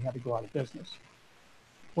basically had to go out of business.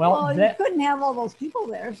 Well, you couldn't have all those people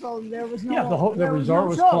there, so there was no. Yeah, the resort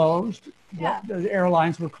was closed. Yeah. The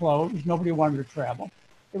airlines were closed. Nobody wanted to travel.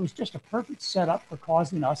 It was just a perfect setup for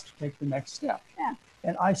causing us to take the next step. Yeah.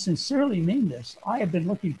 And I sincerely mean this. I have been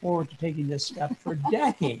looking forward to taking this step for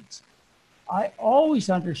decades. I always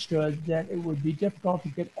understood that it would be difficult to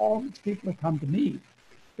get all these people to come to me,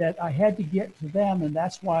 that I had to get to them. And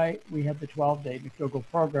that's why we have the 12-day McDougall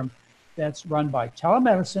program that's run by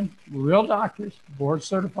telemedicine, real doctors, board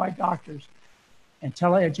certified doctors, and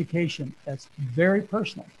teleeducation. That's very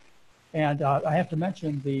personal. And I have to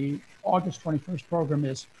mention the August 21st program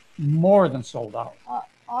is more than sold out.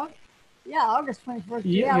 August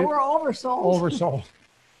 21st. We're oversold. Oversold.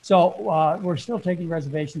 So we're still taking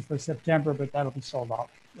reservations for September, but that'll be sold out,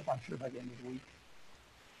 I'm sure, by the end of the week.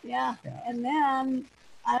 Yeah. And then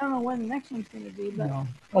I don't know when the next one's going to be, but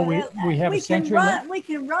we have a Century Link. We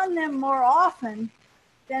can run them more often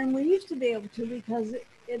than we used to be able to, because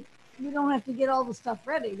we don't have to get all the stuff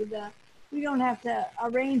ready. We don't have to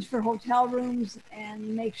arrange for hotel rooms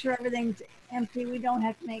and make sure everything's empty. We don't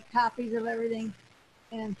have to make copies of everything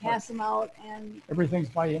and pass them out. And everything's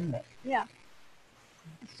by internet. Yeah.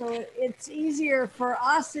 So it's easier for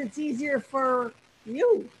us. It's easier for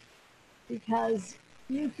you, because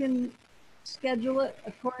you can schedule it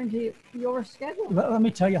according to your schedule. Let me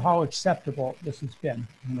tell you how acceptable this has been.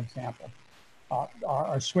 An example,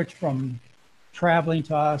 our switch from traveling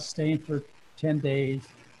to us, staying for 10 days,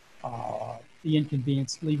 the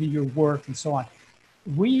inconvenience, leaving your work, and so on.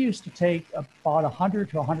 We used to take about 100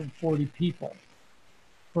 to 140 people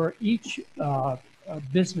for each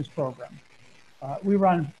business program. We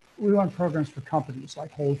run programs for companies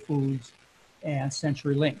like Whole Foods and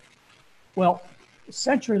Century Link. Well,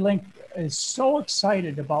 Century Link is so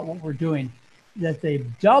excited about what we're doing that they've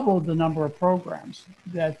doubled the number of programs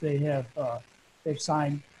that they've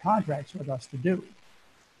signed contracts with us to do.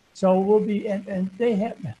 So we'll be, and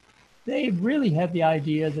they really have the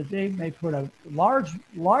idea that they may put a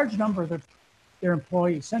large number of their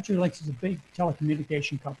employees. Century Link is a big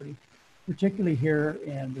telecommunication company, particularly here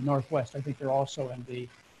in the Northwest. I think they're also in the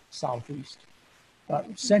Southeast.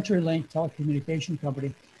 Century Link telecommunication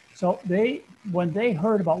company. So when they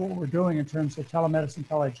heard about what we're doing in terms of telemedicine,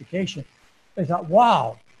 teleeducation, they thought,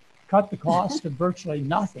 wow, cut the cost to virtually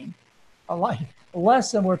nothing, a lot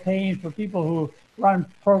less than we're paying for people who run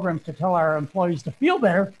programs to tell our employees to feel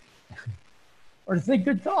better or to think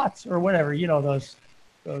good thoughts or whatever. You know, those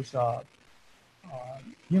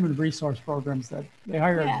human resource programs that they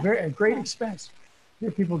hire at great expense.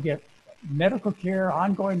 Here people get medical care,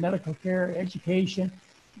 ongoing medical care, education.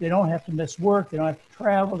 They don't have to miss work. They don't have to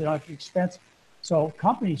travel. They don't have to expense. So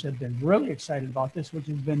companies have been really excited about this, which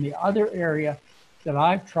has been the other area that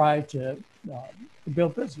I've tried to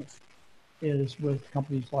build business, is with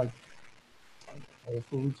companies like Whole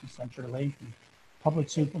Foods and CenturyLink and public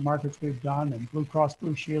supermarkets we've done, and Blue Cross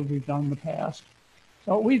Blue Shield we've done in the past.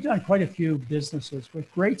 So we've done quite a few businesses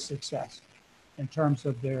with great success in terms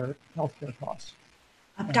of their healthcare costs.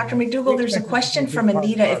 Dr. McDougall, there's a question from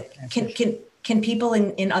Anita. Can people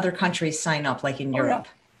in other countries sign up, like in Europe?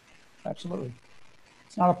 Yeah. Absolutely.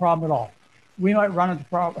 It's not a problem at all. We might run into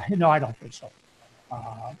problem. No, I don't think so.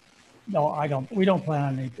 No, I don't. We don't plan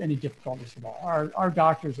on any difficulties at all. Our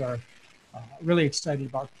doctors are really excited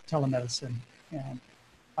about telemedicine, and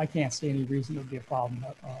I can't see any reason it would be a problem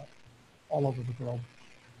all over the globe.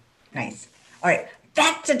 Nice. All right.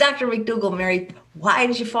 Back to Dr. McDougall. Mary, why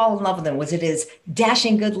did you fall in love with him? Was it his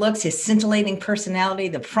dashing good looks, his scintillating personality,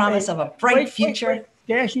 the promise of a bright future?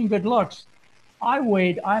 Dashing good looks. I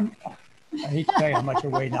hate to tell you how much I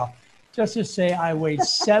weigh now. Just to say I weighed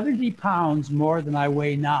 70 pounds more than I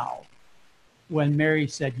weigh now when Mary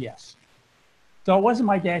said yes. So it wasn't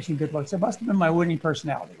my dashing good looks. It must have been my winning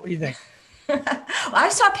personality. What do you think? Well, I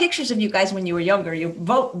saw pictures of you guys when you were younger. You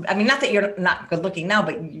both, I mean, not that you're not good looking now,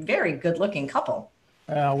 but very good looking couple.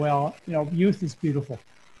 Well, you know, youth is beautiful.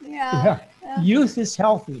 Yeah. Youth is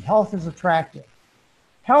healthy. Health is attractive.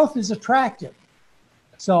 Health is attractive.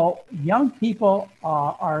 So young people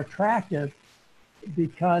are attractive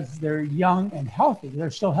because they're young and healthy.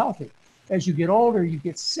 They're still healthy. As you get older, you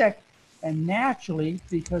get sick. And naturally,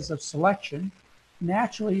 because of selection,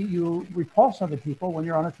 naturally you repulse other people when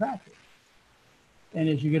you're unattractive. And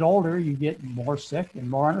as you get older, you get more sick and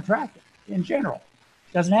more unattractive in general.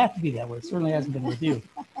 Doesn't have to be that way. It certainly hasn't been with you.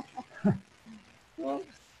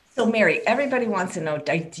 So Mary, everybody wants to know,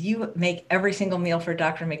 do you make every single meal for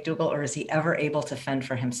Dr. McDougall, or is he ever able to fend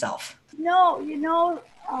for himself? No, you know,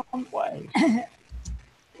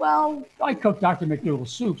 well, I cook Dr. McDougall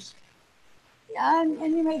soups. Yeah, and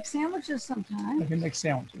you make sandwiches sometimes. I can make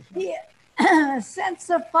sandwiches. He sets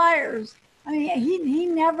the fires. I mean, he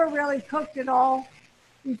never really cooked at all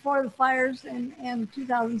before the fires in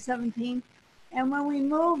 2017. And when we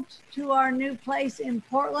moved to our new place in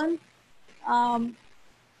Portland,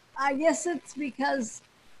 I guess it's because,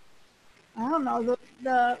 I don't know,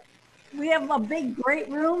 we have a big great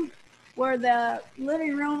room where the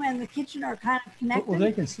living room and the kitchen are kind of connected. Well,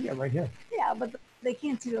 they can see it right here. Yeah, but they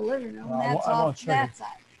can't see the living room. Well, That's off that side.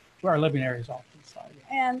 Our living area is off to the side.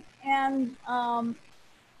 Yeah. And I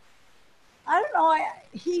don't know.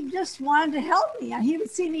 He just wanted to help me. He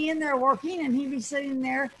would see me in there working, and he'd be sitting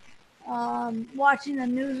there watching the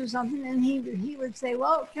news or something, and he would say,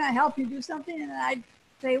 "Well, can I help you do something?" And I'd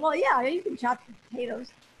say, "Well, yeah, you can chop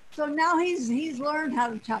potatoes." So now he's learned how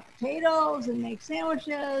to chop potatoes and make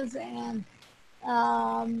sandwiches and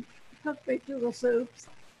cook McDougall soups.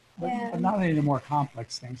 But not any of the more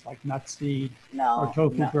complex things like nut seed or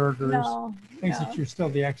tofu burgers, things that you're still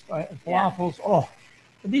the expert. Falafels. Yeah. Oh,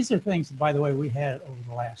 but these are things, by the way, we had over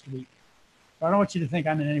the last week. So I don't want you to think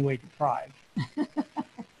I'm in any way deprived.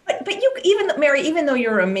 But you, Mary, even though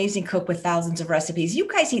you're an amazing cook with thousands of recipes, you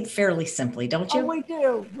guys eat fairly simply, don't you?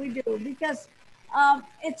 Oh, we do, because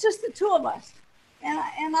it's just the two of us, and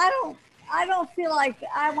I don't feel like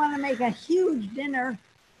I want to make a huge dinner,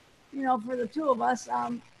 you know, for the two of us.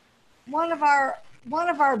 One of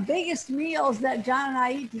our biggest meals that John and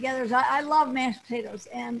I eat together is I love mashed potatoes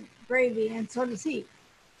and gravy, and so does he.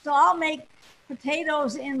 So I'll make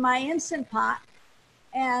potatoes in my Instant Pot,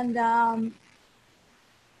 and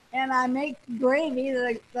I make gravy,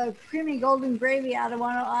 the creamy golden gravy out of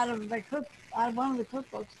one of the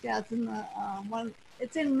cookbooks. Yeah, it's in the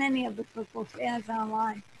it's in many of the cookbooks, and it's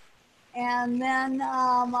online. And then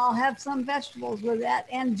I'll have some vegetables with that.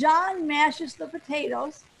 And John mashes the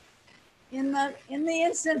potatoes in the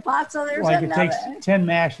Instant Pot. So there's like another. It takes 10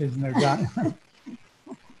 mashes and they're done.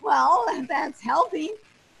 Well, that's healthy.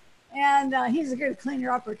 And he's a good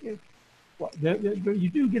cleaner upper too. Well, you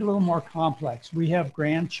do get a little more complex. We have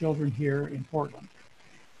grandchildren here in Portland,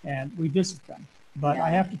 and we visit them. But I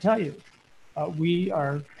have to tell you, we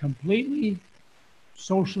are completely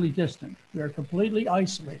socially distant. We are completely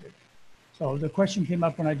isolated. So the question came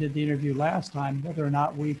up when I did the interview last time, whether or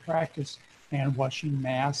not we practice hand washing,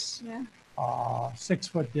 masks, 6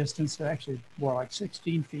 foot distance, actually more like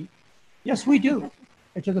 16 feet. Yes, we do.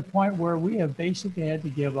 And to the point where we have basically had to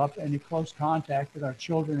give up any close contact with our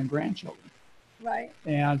children and grandchildren. Right.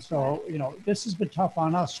 And so, this has been tough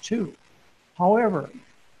on us too. However,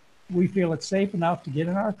 we feel it's safe enough to get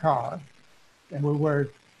in our car, and we wear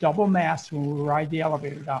double masks when we ride the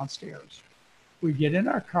elevator downstairs. We get in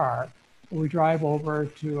our car and we drive over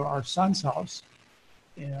to our son's house,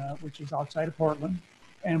 which is outside of Portland,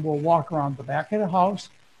 and we'll walk around the back of the house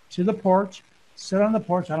to the porch, sit on the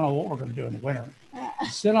porch. I don't know what we're going to do in the winter.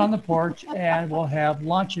 Sit on the porch and we'll have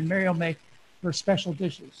lunch, and Mary will make her special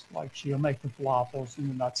dishes. Like she'll make the falafels and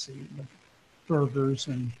the nutseed and the burgers,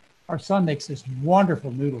 and our son makes this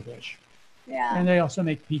wonderful noodle dish. Yeah. And they also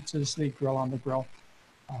make pizzas. They grill on the grill.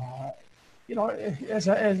 As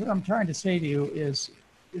I'm trying to say to you, is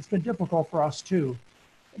it's been difficult for us too,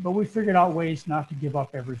 but we figured out ways not to give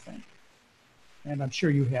up everything, and I'm sure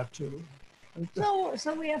you have too.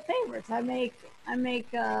 So we have favorites. I make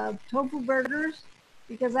tofu burgers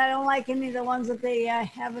because I don't like any of the ones that they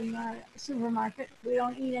have in the supermarket. We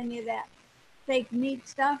don't eat any of that fake meat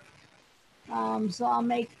stuff. So I'll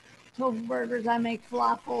make tofu burgers. I make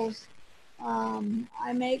falafels.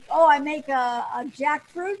 I make a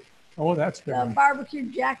jackfruit. Oh, that's good. The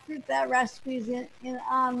barbecue jackfruit. That recipe is in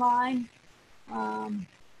online.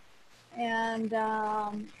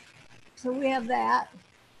 So we have that.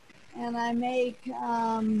 And I make,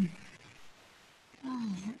 let's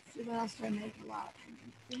see, what else do I make a lot?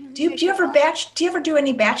 Do you ever do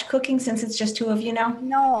any batch cooking since it's just two of you now?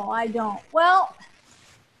 No, I don't. Well,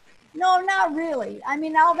 no, not really. I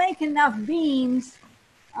mean, I'll make enough beans,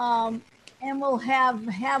 and we'll have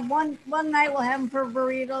one night we'll have them for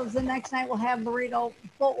burritos. The next night we'll have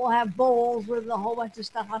we'll have bowls with a whole bunch of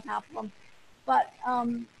stuff on top of them. But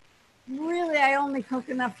really, I only cook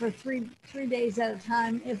enough for three days at a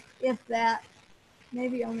time, if that,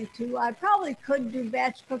 maybe only 2. I probably could do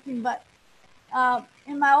batch cooking, but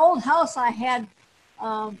in my old house, I had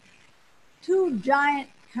 2 giant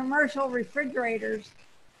commercial refrigerators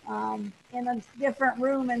in a different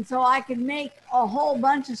room, and so I could make a whole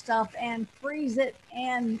bunch of stuff and freeze it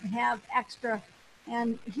and have extra.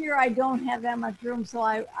 And here I don't have that much room, so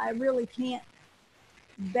I really can't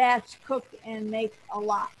batch cook and make a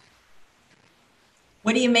lot.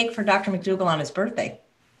 What do you make for Dr. McDougall on his birthday?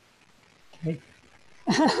 Cake.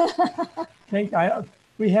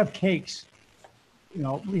 We have cakes.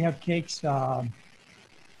 We have cakes for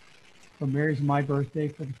Mary's and my birthday,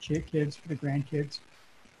 for the kids, for the grandkids.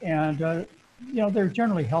 And, they're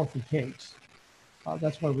generally healthy cakes.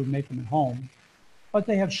 That's why we make them at home. But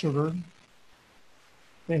they have sugar.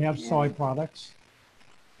 They have soy products.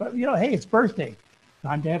 But, hey, it's birthday.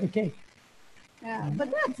 Time to have a cake. Yeah,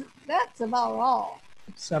 but that's about all.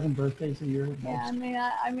 7 birthdays a year. Yeah,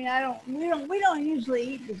 we don't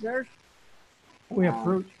usually eat dessert. We have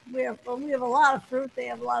fruit. We have a lot of fruit. They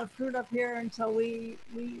have a lot of fruit up here, and so we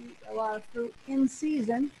eat a lot of fruit in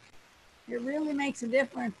season. It really makes a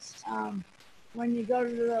difference when you go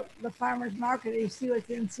to the farmer's market. You see what's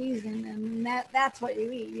in season, and that's what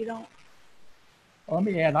you eat. You don't. Well,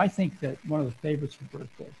 let me add. I think that one of the favorites for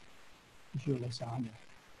birthday is your lasagna.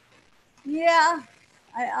 Yeah,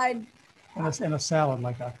 and a salad,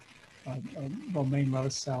 like a romaine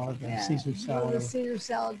lettuce salad and a Caesar salad. The Caesar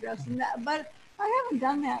salad dressing. But I haven't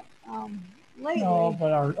done that lately. No,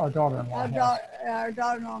 but our daughter-in-law has. Our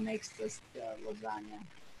daughter-in-law makes this lasagna.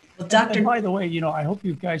 Well, Doctor. And by the way, I hope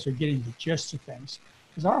you guys are getting the gist of things,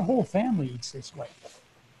 because our whole family eats this way.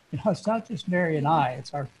 It's not just Mary and I.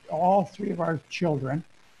 It's all 3 of our children,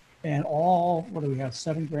 and what do we have?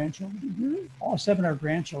 7 grandchildren. Mm-hmm. All 7 are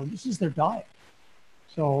grandchildren. This is their diet.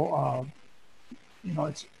 So,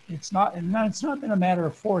 it's not been a matter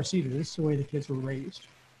of force either. This is the way the kids were raised.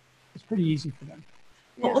 It's pretty easy for them.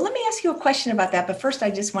 Yeah. Well, let me ask you a question about that. But first,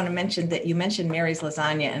 I just want to mention that you mentioned Mary's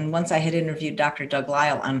lasagna. And once I had interviewed Dr. Doug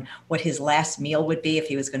Lyle on what his last meal would be if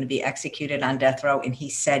he was going to be executed on death row. And he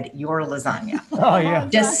said, your lasagna. Oh, yeah.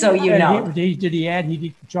 Just so you know. Did he add he'd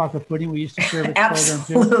eat the chocolate pudding? We used to serve it.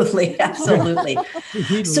 Absolutely. Absolutely.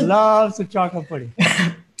 He loves the chocolate pudding.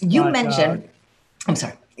 You mentioned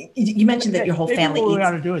that your whole family what eats. we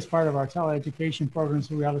ought to do as part of our teleeducation programs,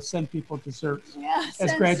 we ought to send people desserts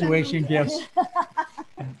as graduation gifts.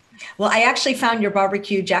 Well, I actually found your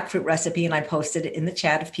barbecue jackfruit recipe and I posted it in the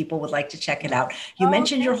chat if people would like to check it out. You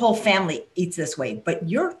mentioned your whole family eats this way, but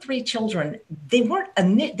your 3 children, they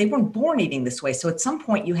weren't born eating this way. So at some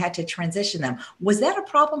point you had to transition them. Was that a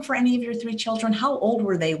problem for any of your 3 children? How old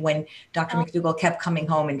were they when Dr. McDougall kept coming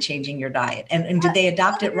home and changing your diet? And did they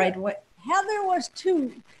adopt it right away? Heather was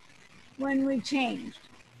 2 when we changed.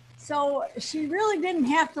 So she really didn't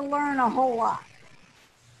have to learn a whole lot.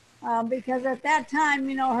 because at that time,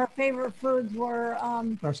 you know, her favorite foods were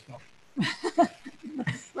Breast milk.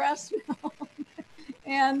 breast milk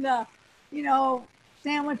and, you know,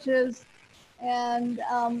 sandwiches and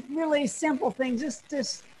really simple things,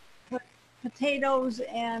 just potatoes.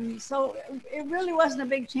 And so it really wasn't a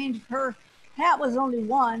big change for her. Pat was only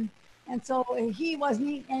one. And so he wasn't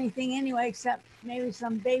eating anything anyway, except maybe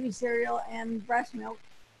some baby cereal and breast milk.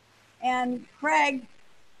 And Craig,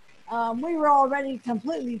 we were already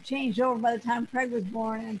completely changed over by the time Craig was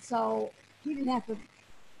born. And so he didn't have to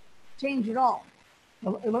change at all.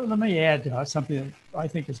 Well, let me add something that I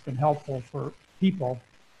think has been helpful for people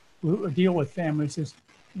who deal with families is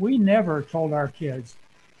we never told our kids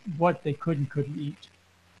what they could and couldn't eat.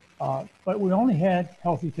 But we only had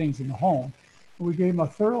healthy things in the home. We gave them a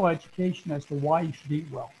thorough education as to why you should eat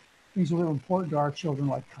well. Things that were important to our children,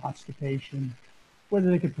 like constipation, whether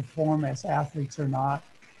they could perform as athletes or not.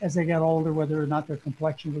 As they got older, whether or not their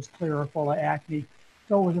complexion was clear or full of acne.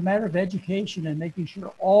 So it was a matter of education and making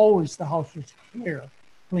sure always the house was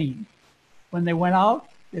clean. When they went out,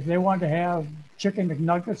 if they wanted to have chicken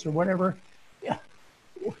McNuggets or whatever, yeah,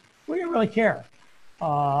 we didn't really care.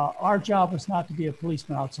 Our job was not to be a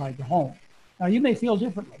policeman outside the home. Now, you may feel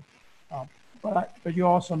differently, but you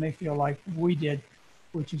also may feel like we did,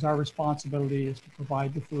 which is our responsibility is to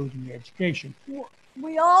provide the food and the education.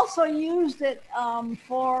 We also used it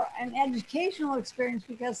for an educational experience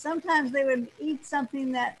because sometimes they would eat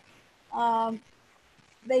something that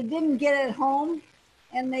they didn't get at home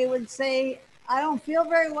and they would say, I don't feel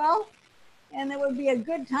very well. And it would be a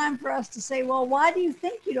good time for us to say, well, why do you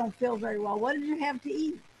think you don't feel very well? What did you have to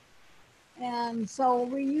eat? And so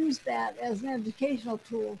we used that as an educational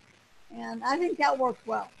tool. And I think that worked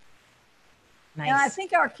well. Nice. And I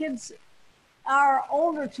think our kids, our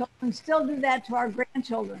older children still do that to our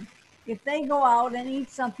grandchildren. If they go out and eat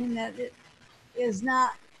something that is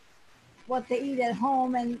not what they eat at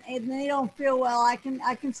home and they don't feel well, I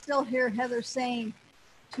can still hear Heather saying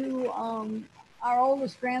to our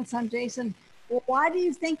oldest grandson, Jason, well, why do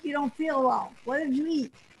you think you don't feel well? What did you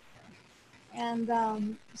eat?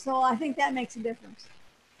 And so I think that makes a difference.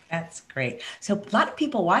 That's great. So a lot of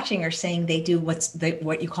people watching are saying they do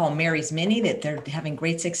what you call Mary's Mini, that they're having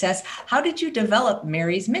great success. How did you develop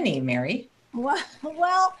Mary's Mini, Mary? Well,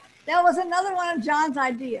 that was another one of John's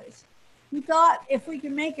ideas. He thought if we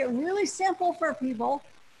could make it really simple for people,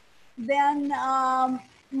 then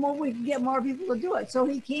we could get more people to do it. So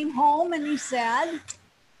he came home and he said,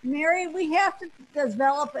 Mary, we have to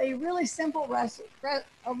develop a really simple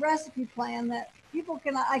recipe plan that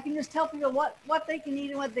I can just tell people what they can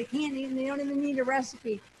eat and what they can't eat, and they don't even need a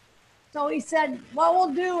recipe. So he said, what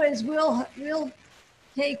we'll do is we'll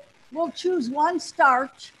choose one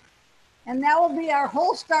starch, and that will be our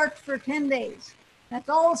whole starch for 10 days. That's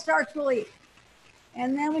all the starch we'll eat.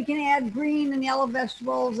 And then we can add green and yellow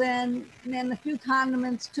vegetables and then a few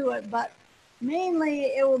condiments to it. But mainly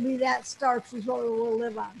it will be that starch is what we will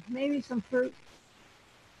live on. Maybe some fruit.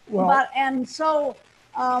 Well, So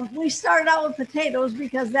we started out with potatoes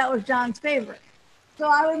because that was John's favorite. So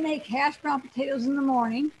I would make hash brown potatoes in the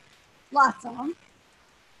morning, lots of them.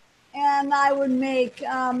 And I would make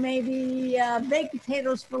maybe baked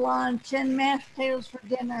potatoes for lunch and mashed potatoes for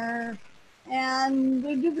dinner. And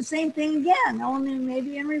we do the same thing again, only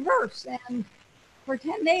maybe in reverse. And for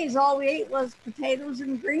 10 days, all we ate was potatoes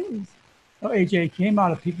and greens. Well, AJ, it came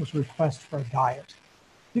out of people's request for a diet.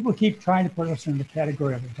 People keep trying to put us in the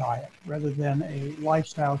category of a diet rather than a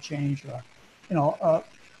lifestyle change or,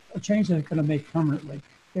 a change that they're going to make permanently.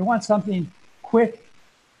 They want something quick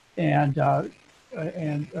and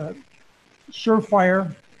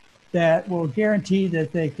surefire that will guarantee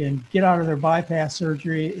that they can get out of their bypass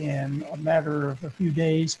surgery in a matter of a few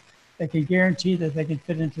days. They can guarantee that they can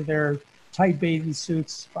fit into their tight bathing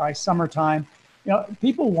suits by summertime.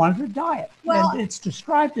 People wanted a diet. Well, and it's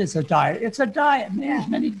described as a diet. It's a diet. There's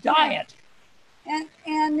many diet.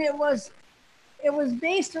 And it was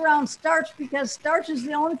based around starch because starch is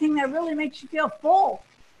the only thing that really makes you feel full.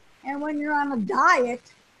 And when you're on a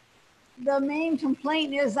diet, the main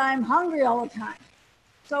complaint is I'm hungry all the time.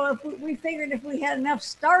 So if we figured if we had enough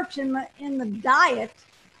starch in the diet,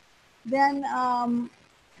 then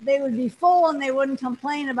they would be full and they wouldn't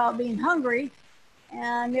complain about being hungry,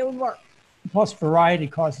 and it would work. Plus, variety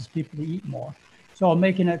causes people to eat more. So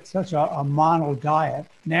making it such a mono diet,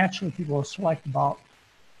 naturally people will select about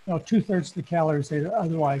 2/3 of the calories they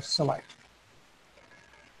otherwise select.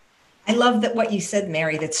 I love that what you said,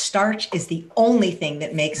 Mary, that starch is the only thing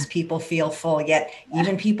that makes people feel full. Yet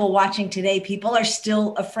even people watching today, people are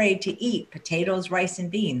still afraid to eat potatoes, rice, and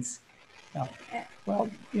beans. Yeah. Well,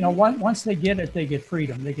 once they get it, they get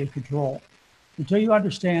freedom, they get control. until you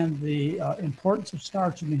understand the importance of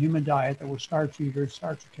starch in the human diet, that we're starch eaters,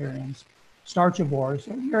 starchitarians, starchivores,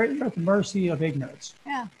 you're at the mercy of ignorance.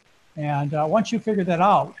 Yeah. And once you figure that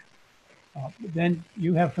out, then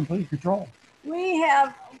you have complete control. We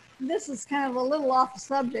have, this is kind of a little off the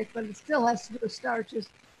subject, but it still has to do with starches.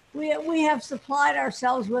 We have supplied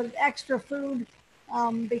ourselves with extra food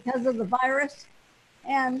because of the virus.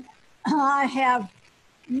 And I have,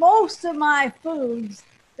 most of my foods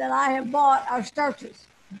that I have bought are starches.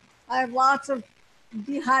 I have lots of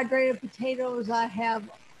dehydrated potatoes. I have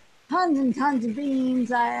tons and tons of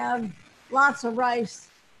beans. I have lots of rice.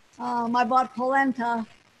 I bought polenta.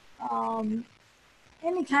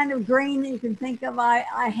 Any kind of grain that you can think of,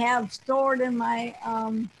 I have stored in my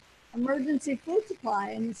emergency food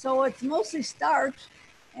supply. And so it's mostly starch.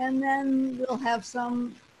 And then we'll have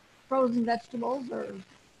some frozen vegetables or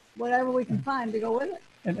whatever we can find to go with it.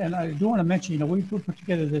 And I do want to mention, we put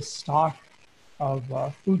together this stock of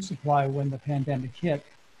food supply when the pandemic hit.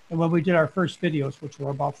 And when we did our first videos, which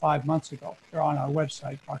were about 5 months ago, they're on our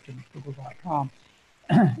website, drmcdougall.com.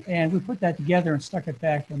 And we put that together and stuck it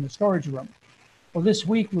back in the storage room. Well, this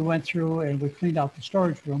week we went through and we cleaned out the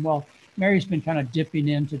storage room. Well, Mary's been kind of dipping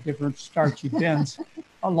into different starchy bins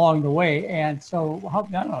along the way. And so, I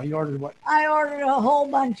don't know, you ordered what? I ordered a whole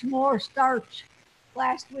bunch more starch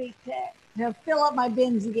last week to fill up my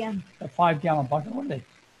bins again. A 5-gallon bucket. What are they?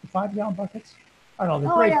 The 5-gallon buckets? I don't know.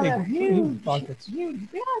 They're Oh, great yeah, big they're huge buckets. Huge.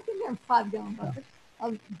 Yeah, I think they're 5-gallon buckets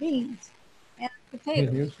of beans and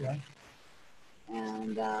potatoes. Yeah.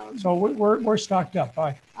 And so we're stocked up.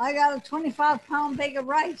 I got a 25-pound bag of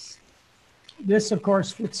rice. This, of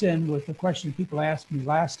course, fits in with the question people asked me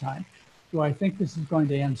last time. Do I think this is going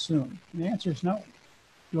to end soon? And the answer is no.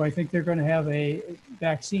 Do I think they're going to have a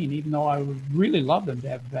vaccine, even though I would really love them to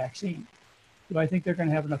have a vaccine? Do I think they're going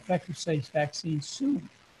to have an effective, safe vaccine soon?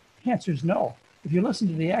 The answer is no. If you listen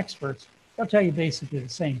to the experts, they'll tell you basically the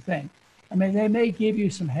same thing. I mean, they may give you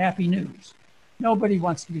some happy news. Nobody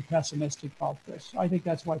wants to be pessimistic about this. I think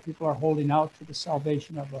that's why people are holding out for the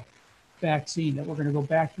salvation of a vaccine, that we're going to go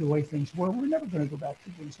back to the way things were. We're never going to go back to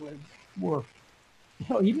things the way they were.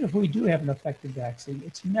 Even if we do have an effective vaccine,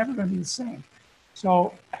 it's never going to be the same.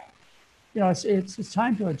 So, it's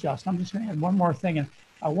time to adjust. I'm just going to add one more thing, and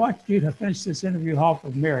I want you to finish this interview off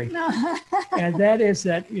with Mary. No. And that is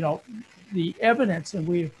that, the evidence, and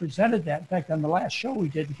we have presented that, in fact, on the last show we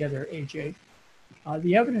did together, AJ,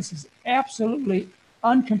 the evidence is absolutely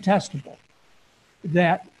uncontestable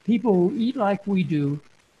that people who eat like we do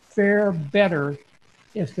fare better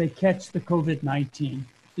if they catch the COVID-19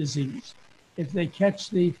 disease, if they catch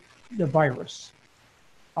the virus.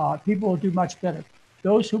 People will do much better.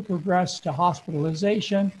 Those who progress to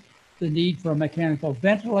hospitalization, the need for a mechanical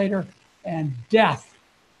ventilator, and death,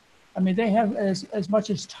 I mean, they have as much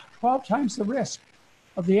as 12 times the risk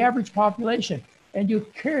of the average population. And you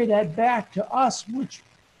carry that back to us, which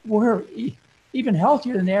we're even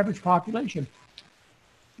healthier than the average population.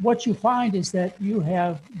 What you find is that you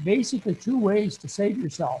have basically 2 ways to save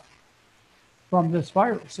yourself from this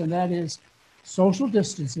virus, and that is social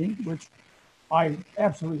distancing, which I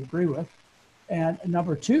absolutely agree with, and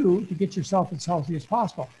number 2, to get yourself as healthy as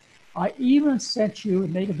possible. I even sent you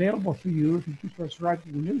and made available for you, if you subscribe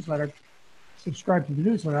to the newsletter,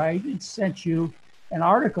 I even sent you an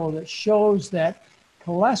article that shows that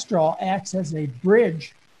cholesterol acts as a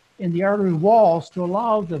bridge in the artery walls to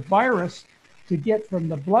allow the virus to get from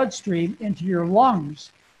the bloodstream into your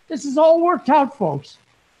lungs. This is all worked out, folks.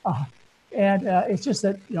 And it's just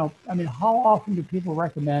that, how often do people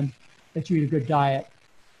recommend that you eat a good diet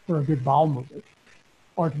for a good bowel movement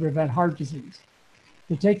or to prevent heart disease?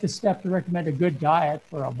 To take the step to recommend a good diet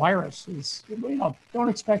for a virus is, don't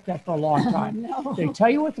expect that for a long time. No. They tell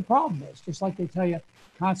you what the problem is, just like they tell you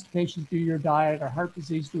constipation through your diet or heart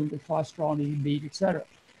disease due to cholesterol and eating meat, etc.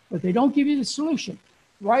 But they don't give you the solution.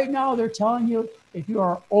 Right now, they're telling you if you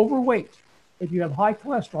are overweight, if you have high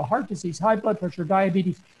cholesterol, heart disease, high blood pressure,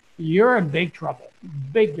 diabetes, you're in big trouble,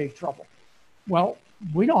 big trouble. Well,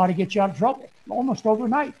 we know how to get you out of trouble almost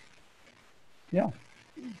overnight. Yeah.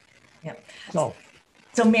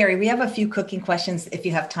 So Mary, we have a few cooking questions if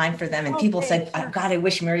you have time for them. And people said, sure. oh, God, I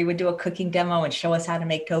wish Mary would do a cooking demo and show us how to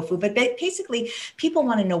make tofu. But basically, people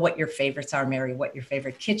want to know what your favorites are, Mary, what your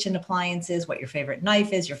favorite kitchen appliance is, what your favorite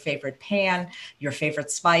knife is, your favorite pan, your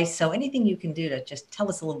favorite spice. So anything you can do to just tell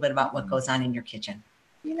us a little bit about what goes on in your kitchen.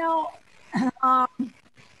 You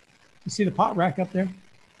see the pot rack up there?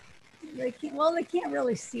 They can't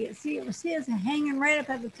really see it. See it's hanging right up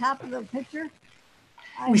at the top of the picture.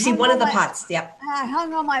 We see one of the pots. Yep. I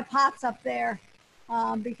hung all my pots up there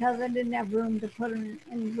because I didn't have room to put them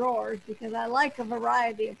in drawers, because I like a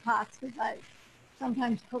variety of pots, because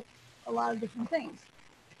sometimes cook a lot of different things.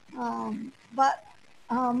 But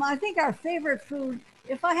I think our favorite food,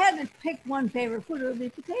 if I had to pick one favorite food, it would be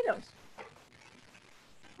potatoes.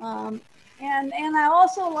 And I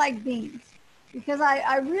also like beans because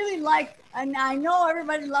I really like, and I know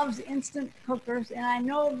everybody loves instant cookers, and I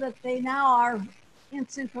know that they now are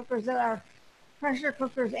instant cookers that are pressure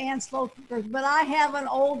cookers and slow cookers, but I have an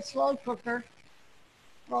old slow cooker.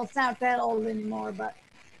 Well, it's not that old anymore, but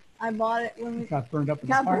I bought it when It got burned up in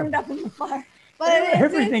the got fire. burned up in the fire. But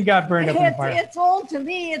Everything got burned up in the fire. It's old to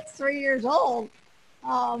me. It's 3 years old.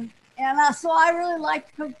 And so I really like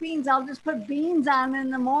to cook beans. I'll just put beans on in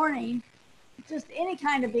the morning, just any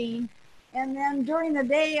kind of bean. And then during the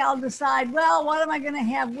day, I'll decide, well, what am I going to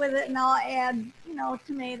have with it? And I'll add,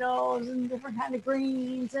 tomatoes and different kind of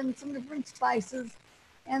greens and some different spices.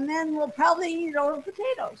 And then we'll probably eat it over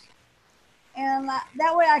potatoes. And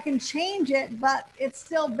that way I can change it, but it's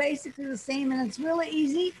still basically the same, and it's really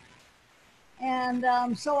easy. And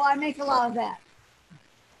so I make a lot of that.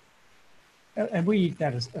 And we eat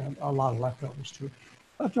that as a lot of leftovers too.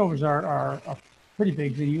 Leftovers are a pretty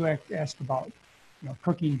big thing. You asked about,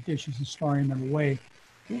 cooking dishes and storing them away.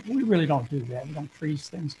 We really don't do that. We don't freeze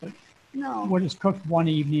things, but no, what is cooked one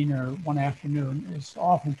evening or one afternoon is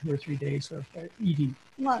often 2 or 3 days of eating.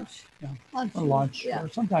 Lunch. Yeah. Lunch. Or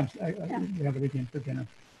sometimes we have it again for dinner.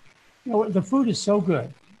 The food is so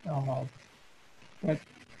good that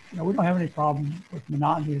we don't have any problem with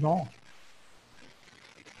monotony at all.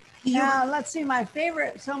 Now, let's see, my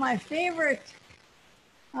favorite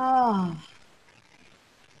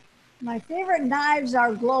knives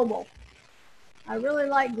are Global. I really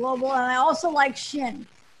like Global, and I also like Shin.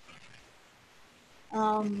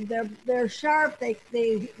 They're sharp.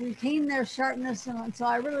 They retain their sharpness, and so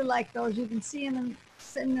I really like those. You can see them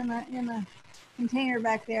sitting in a container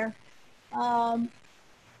back there.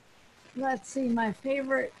 Let's see, my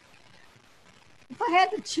favorite. If I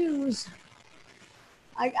had to choose,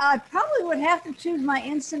 I probably would have to choose my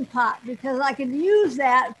Instant Pot because I could use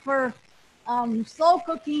that for slow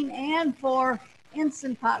cooking and for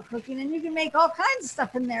Instant Pot cooking, and you can make all kinds of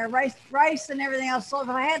stuff in there, rice and everything else. So if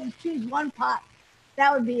I had to choose one pot,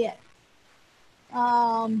 that would be it.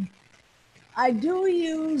 I do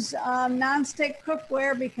use nonstick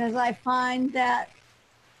cookware because I find that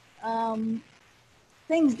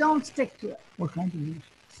things don't stick to it. What kind do you use?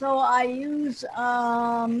 So I use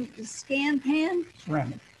Scan Pan.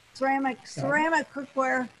 Ceramic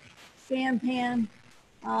cookware, Scan Pan.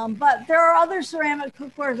 But there are other ceramic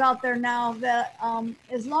cookwares out there now that,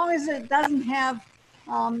 as long as it doesn't have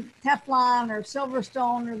Teflon or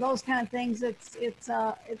Silverstone or those kind of things, it's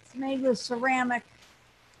made with ceramic.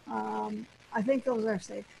 I think those are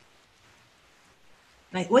safe.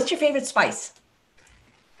 Nice. What's your favorite spice?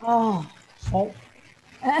 Oh, Salt.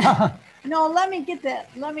 no, let me get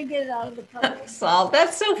it out of the cup. Salt.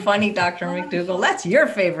 That's so funny, Dr. McDougall. That's your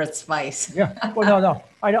favorite spice. Yeah. Well, no.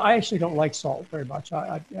 I actually don't like salt very much.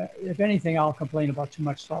 If anything, I'll complain about too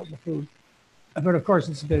much salt in the food. But of course,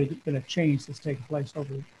 it's been a change that's taken place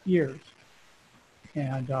over years.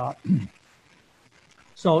 And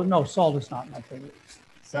so, no, salt is not my favorite.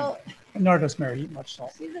 So, nor does Mary eat much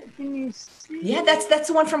salt. See that? Can you see? Yeah, that's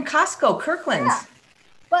the one from Costco, Kirkland's. Yeah.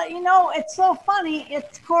 But it's so funny.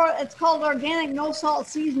 It's called organic no salt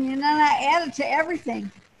seasoning, and then I add it to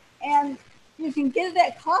everything. And you can get it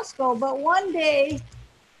at Costco. But one day,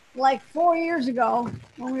 like 4 years ago,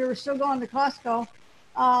 when we were still going to Costco,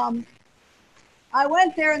 I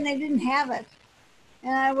went there and they didn't have it,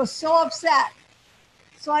 and I was so upset.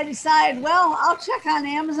 So I decided, well, I'll check on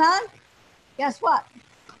Amazon. Guess what?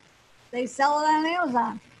 They sell it on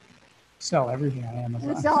Amazon. Sell everything on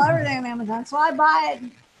Amazon. They sell everything on Amazon. So I buy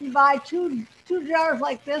it. You buy two jars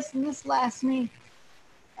like this, and this lasts me,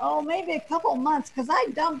 maybe a couple months, because I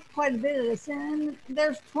dumped quite a bit of this. And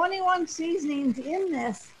there's 21 seasonings in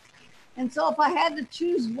this. And so if I had to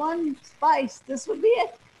choose one spice, this would be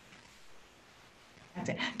it.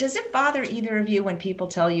 Does it bother either of you when people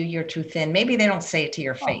tell you you're too thin? Maybe they don't say it to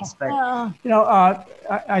your face, but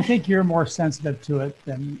I think you're more sensitive to it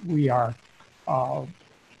than we are.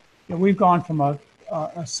 We've gone from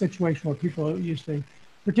a situation where people used to,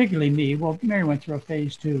 particularly me. Well, Mary went through a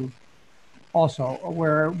phase too, also,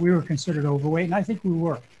 where we were considered overweight, and I think we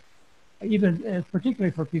were, even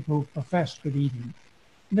particularly for people who professed good eating.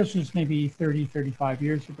 And this was maybe 30, 35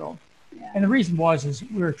 years ago. Yeah. And the reason is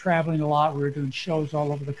we were traveling a lot. We were doing shows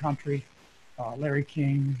all over the country. Larry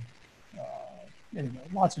King,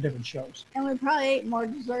 lots of different shows. And we probably ate more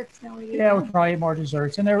desserts than we did. Yeah, we probably ate more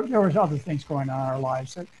desserts. And there was other things going on in our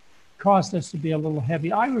lives that caused us to be a little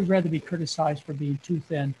heavy. I would rather be criticized for being too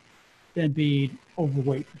thin than being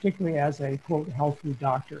overweight, particularly as a, quote, health food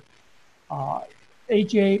doctor.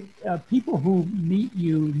 AJ, people who meet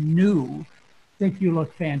you new think you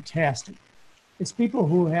look fantastic. It's people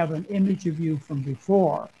who have an image of you from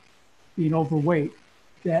before being overweight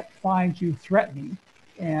that find you threatening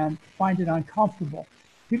and find it uncomfortable.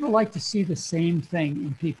 People like to see the same thing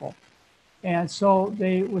in people. And so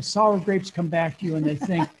they, with sour grapes, come back to you and they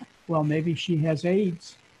think, well, maybe she has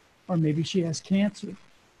AIDS or maybe she has cancer.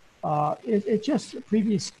 It's just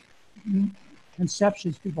previous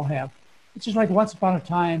conceptions people have. It's just like once upon a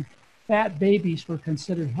time, fat babies were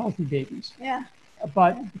considered healthy babies. Yeah.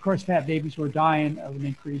 But of course, fat babies were dying of an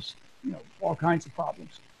increase, all kinds of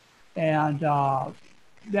problems. And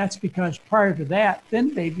that's because prior to that,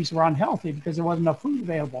 thin babies were unhealthy because there wasn't enough food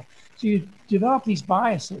available. So you develop these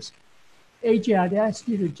biases. AJ, I'd ask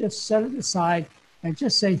you to just set it aside and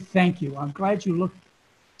just say thank you. I'm glad you look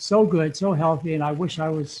so good, so healthy, and I wish I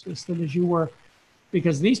was as thin as you were,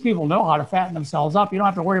 because these people know how to fatten themselves up. You don't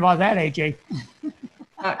have to worry about that, AJ.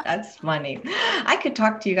 Oh, that's funny. I could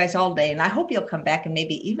talk to you guys all day, and I hope you'll come back and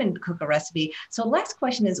maybe even cook a recipe. So last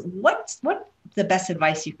question is, what's the best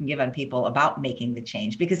advice you can give on people about making the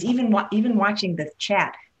change? Because even watching the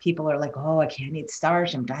chat, people are like, oh, I can't eat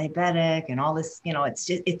starch, I'm diabetic, and all this,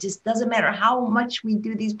 it just doesn't matter how much we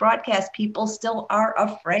do these broadcasts, people still are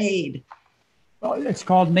afraid. Well, it's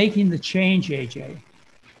called making the change, AJ.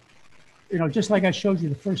 Just like I showed you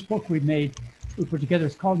the first book we put together,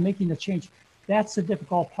 it's called Making the Change. That's the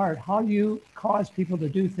difficult part. How do you cause people to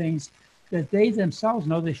do things that they themselves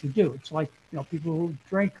know they should do? It's like, people who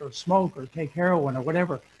drink or smoke or take heroin or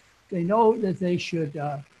whatever. They know that they should,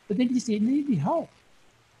 but they need help.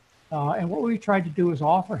 And what we tried to do is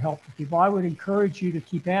offer help to people. I would encourage you to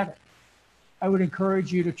keep at it. I would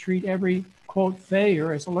encourage you to treat every, quote,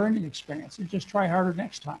 failure as a learning experience and just try harder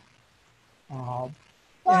next time. Well,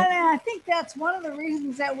 and I think that's one of the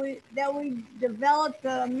reasons that we developed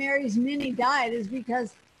Mary's mini diet, is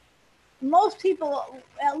because most people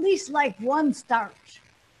at least like one starch,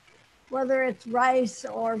 whether it's rice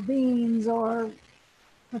or beans or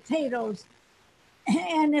potatoes.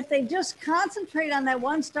 And if they just concentrate on that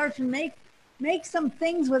one starch and make some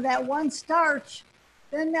things with that one starch,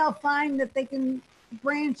 then they'll find that they can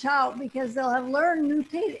branch out, because they'll have learned new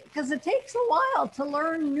taste, because it takes a while to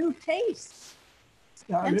learn new tastes.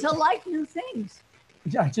 And to like new things.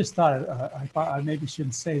 I just thought, I thought I maybe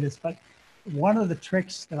shouldn't say this, but one of the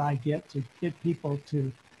tricks that I get to get people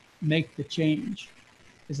to make the change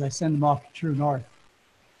is I send them off to True North,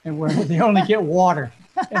 and where they only get water.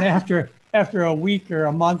 And after a week or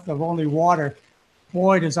a month of only water,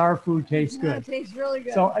 boy, does our food taste good. It tastes really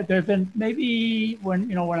good. So there have been maybe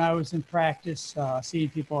when I was in practice, seeing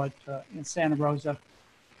people in Santa Rosa,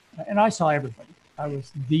 and I saw everybody. I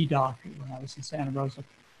was the doctor when I was in Santa Rosa.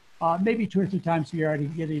 Maybe 2 or 3 times a year,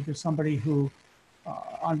 I'd get either somebody who,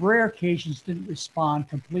 on rare occasions, didn't respond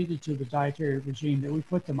completely to the dietary regime that we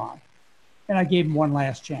put them on. And I gave them one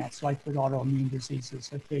last chance, like with autoimmune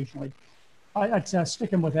diseases occasionally. I'd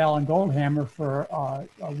stick them with Alan Goldhammer for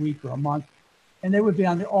a week or a month, and they would be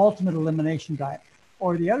on the ultimate elimination diet.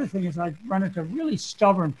 Or the other thing is, I'd run into really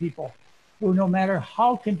stubborn people who, no matter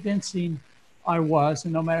how convincing I was,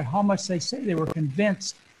 and no matter how much they say they were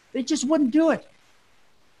convinced, they just wouldn't do it.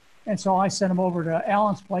 And so I sent them over to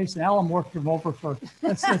Alan's place, and Alan worked them over for,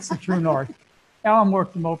 that's the True North. Alan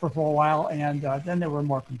worked them over for a while, and then they were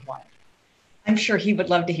more compliant. I'm sure he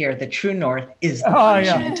would love to hear the True North is the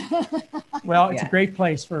punishment. Yeah. Well, it's a great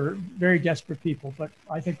place for very desperate people, but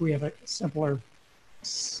I think we have a simpler,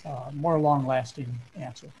 more long-lasting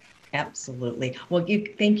answer. Absolutely. Well,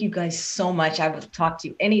 thank you guys so much. I will talk to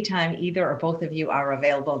you anytime either or both of you are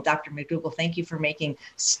available. Dr. McDougall, thank you for making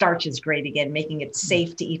starches great again, making it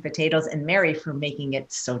safe to eat potatoes, and Mary for making it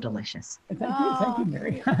so delicious. Thank you,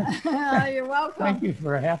 Mary. You're welcome. Thank you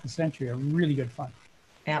for a half a century of really good fun.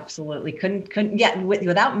 Absolutely. Couldn't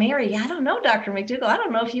without Mary. I don't know, Dr. McDougall. I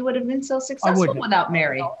don't know if you would have been so successful without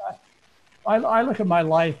Mary. I look at my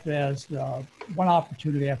life as one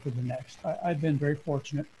opportunity after the next. I've been very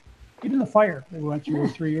fortunate. Even the fire that we went through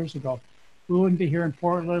 3 years ago, we wouldn't be here in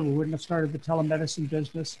Portland. We wouldn't have started the telemedicine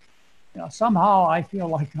business. Somehow I feel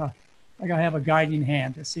like I have a guiding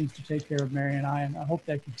hand that seems to take care of Mary and I hope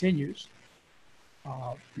that continues.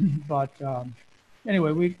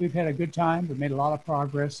 Anyway, we've had a good time. We've made a lot of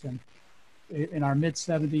progress, and in our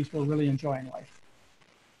mid-70s, we're really enjoying life.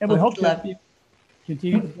 And we hope to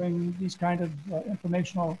continue to bring these kind of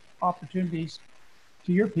informational opportunities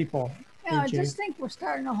to your people. Yeah, I just think we're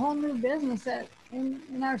starting a whole new business in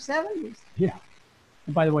our 70s. Yeah.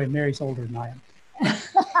 And by the way, Mary's older than I am.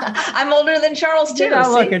 I'm older than Charles, too. You're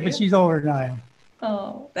not looking, but she's older than I am.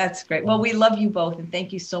 Oh, that's great. Well, we love you both. And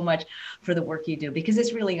thank you so much for the work you do, because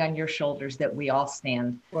it's really on your shoulders that we all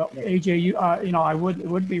stand. Well, AJ, it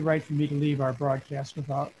would be right for me to leave our broadcast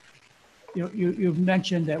without, you've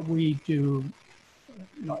mentioned that we do,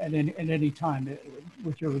 at any time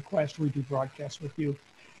with your request, we do broadcasts with you.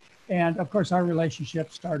 And of course, our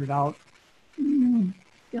relationship started out,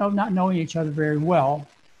 not knowing each other very well.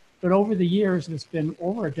 But over the years, it's been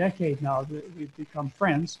over a decade now that we've become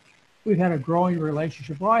friends. We've had a growing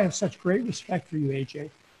relationship. Well, I have such great respect for you,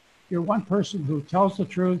 AJ. You're one person who tells the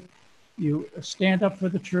truth. You stand up for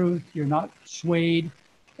the truth. You're not swayed,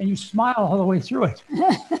 and you smile all the way through it.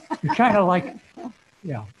 You're kind of like,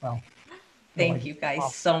 yeah, well. Thank you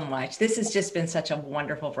guys so much. This has just been such a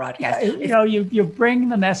wonderful broadcast. You bring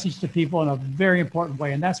the message to people in a very important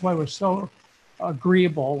way, and that's why we're so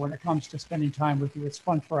agreeable when it comes to spending time with you. It's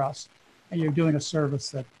fun for us, and you're doing a service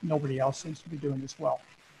that nobody else seems to be doing as well.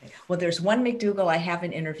 Well, there's one McDougall I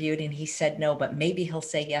haven't interviewed, and he said no, but maybe he'll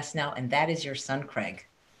say yes now, and that is your son, Craig.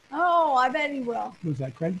 Oh, I bet he will. Who's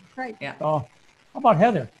that, Craig? Craig. Yeah. Oh, how about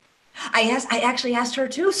Heather? I actually asked her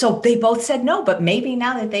too, so they both said no, but maybe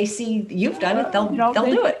now that they see you've done it, they'll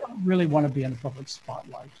do it. Don't really want to be in the public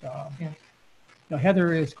spotlight.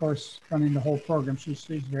 Heather is, of course, running the whole program. She's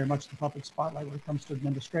very much the public spotlight when it comes to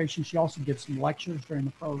administration. She also gives some lectures during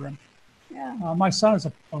the program. Yeah. My son is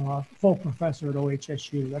a full professor at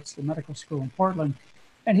OHSU. That's the medical school in Portland.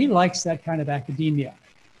 And he likes that kind of academia.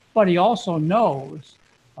 But he also knows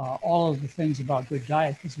all of the things about good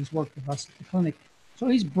diet because he's worked with us at the clinic. So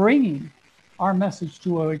he's bringing our message to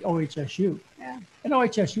OHSU. Yeah. And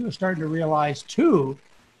OHSU is starting to realize, too,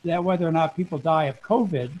 that whether or not people die of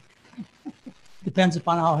COVID depends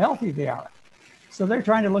upon how healthy they are. So they're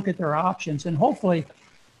trying to look at their options, and hopefully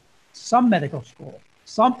some medical school,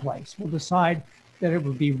 someplace will decide that it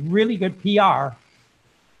would be really good PR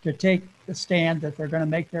to take the stand that they're going to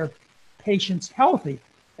make their patients healthy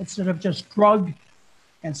instead of just drugged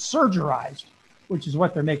and surgerized, which is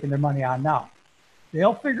what they're making their money on now.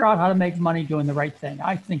 They'll figure out how to make money doing the right thing.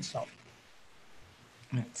 I think so.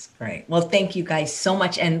 That's great. Well, thank you guys so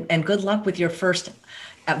much, and good luck with your first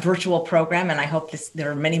virtual program. And I hope there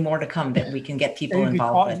are many more to come that we can get people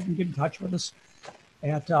involved with. You can get in touch with us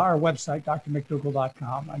at our website,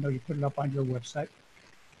 drmcdougall.com. I know you put it up on your website.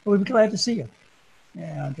 But we'd be glad to see you.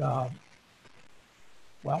 And,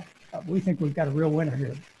 we think we've got a real winner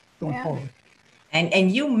here going forward.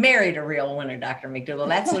 And you married a real winner, Dr. McDougall.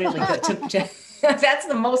 That's really good. That's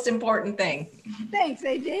the most important thing. Thanks,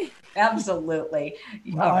 AJ. Absolutely.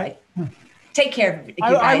 Well, all right. Take care, you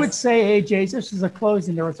guys. I would say, AJ, this is a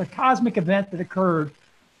closing. There was a cosmic event that occurred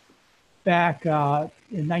back in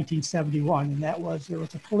 1971, and there was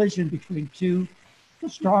a collision between two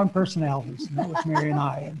strong personalities, and that was Mary and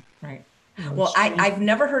I. Right. Well, I've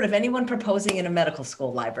never heard of anyone proposing in a medical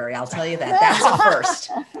school library. I'll tell you that. That's a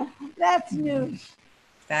first. That's news.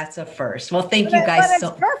 That's a first. Well, thank you guys. But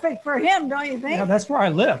it's perfect for him, don't you think? Yeah, that's where I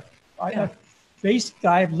live. Basically,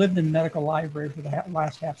 I've lived in the medical library for the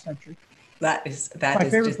last half century. That is my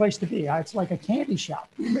favorite place to be. It's like a candy shop.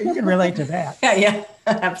 You can relate to that. Yeah,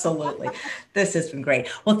 absolutely. This has been great.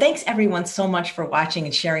 Well, thanks everyone so much for watching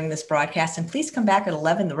and sharing this broadcast. And please come back at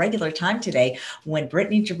 11, the regular time today, when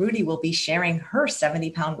Brittany Giroudi will be sharing her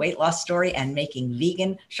 70-pound weight loss story and making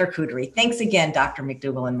vegan charcuterie. Thanks again, Dr.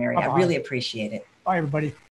 McDougall and Mary. I really appreciate it. Bye, everybody.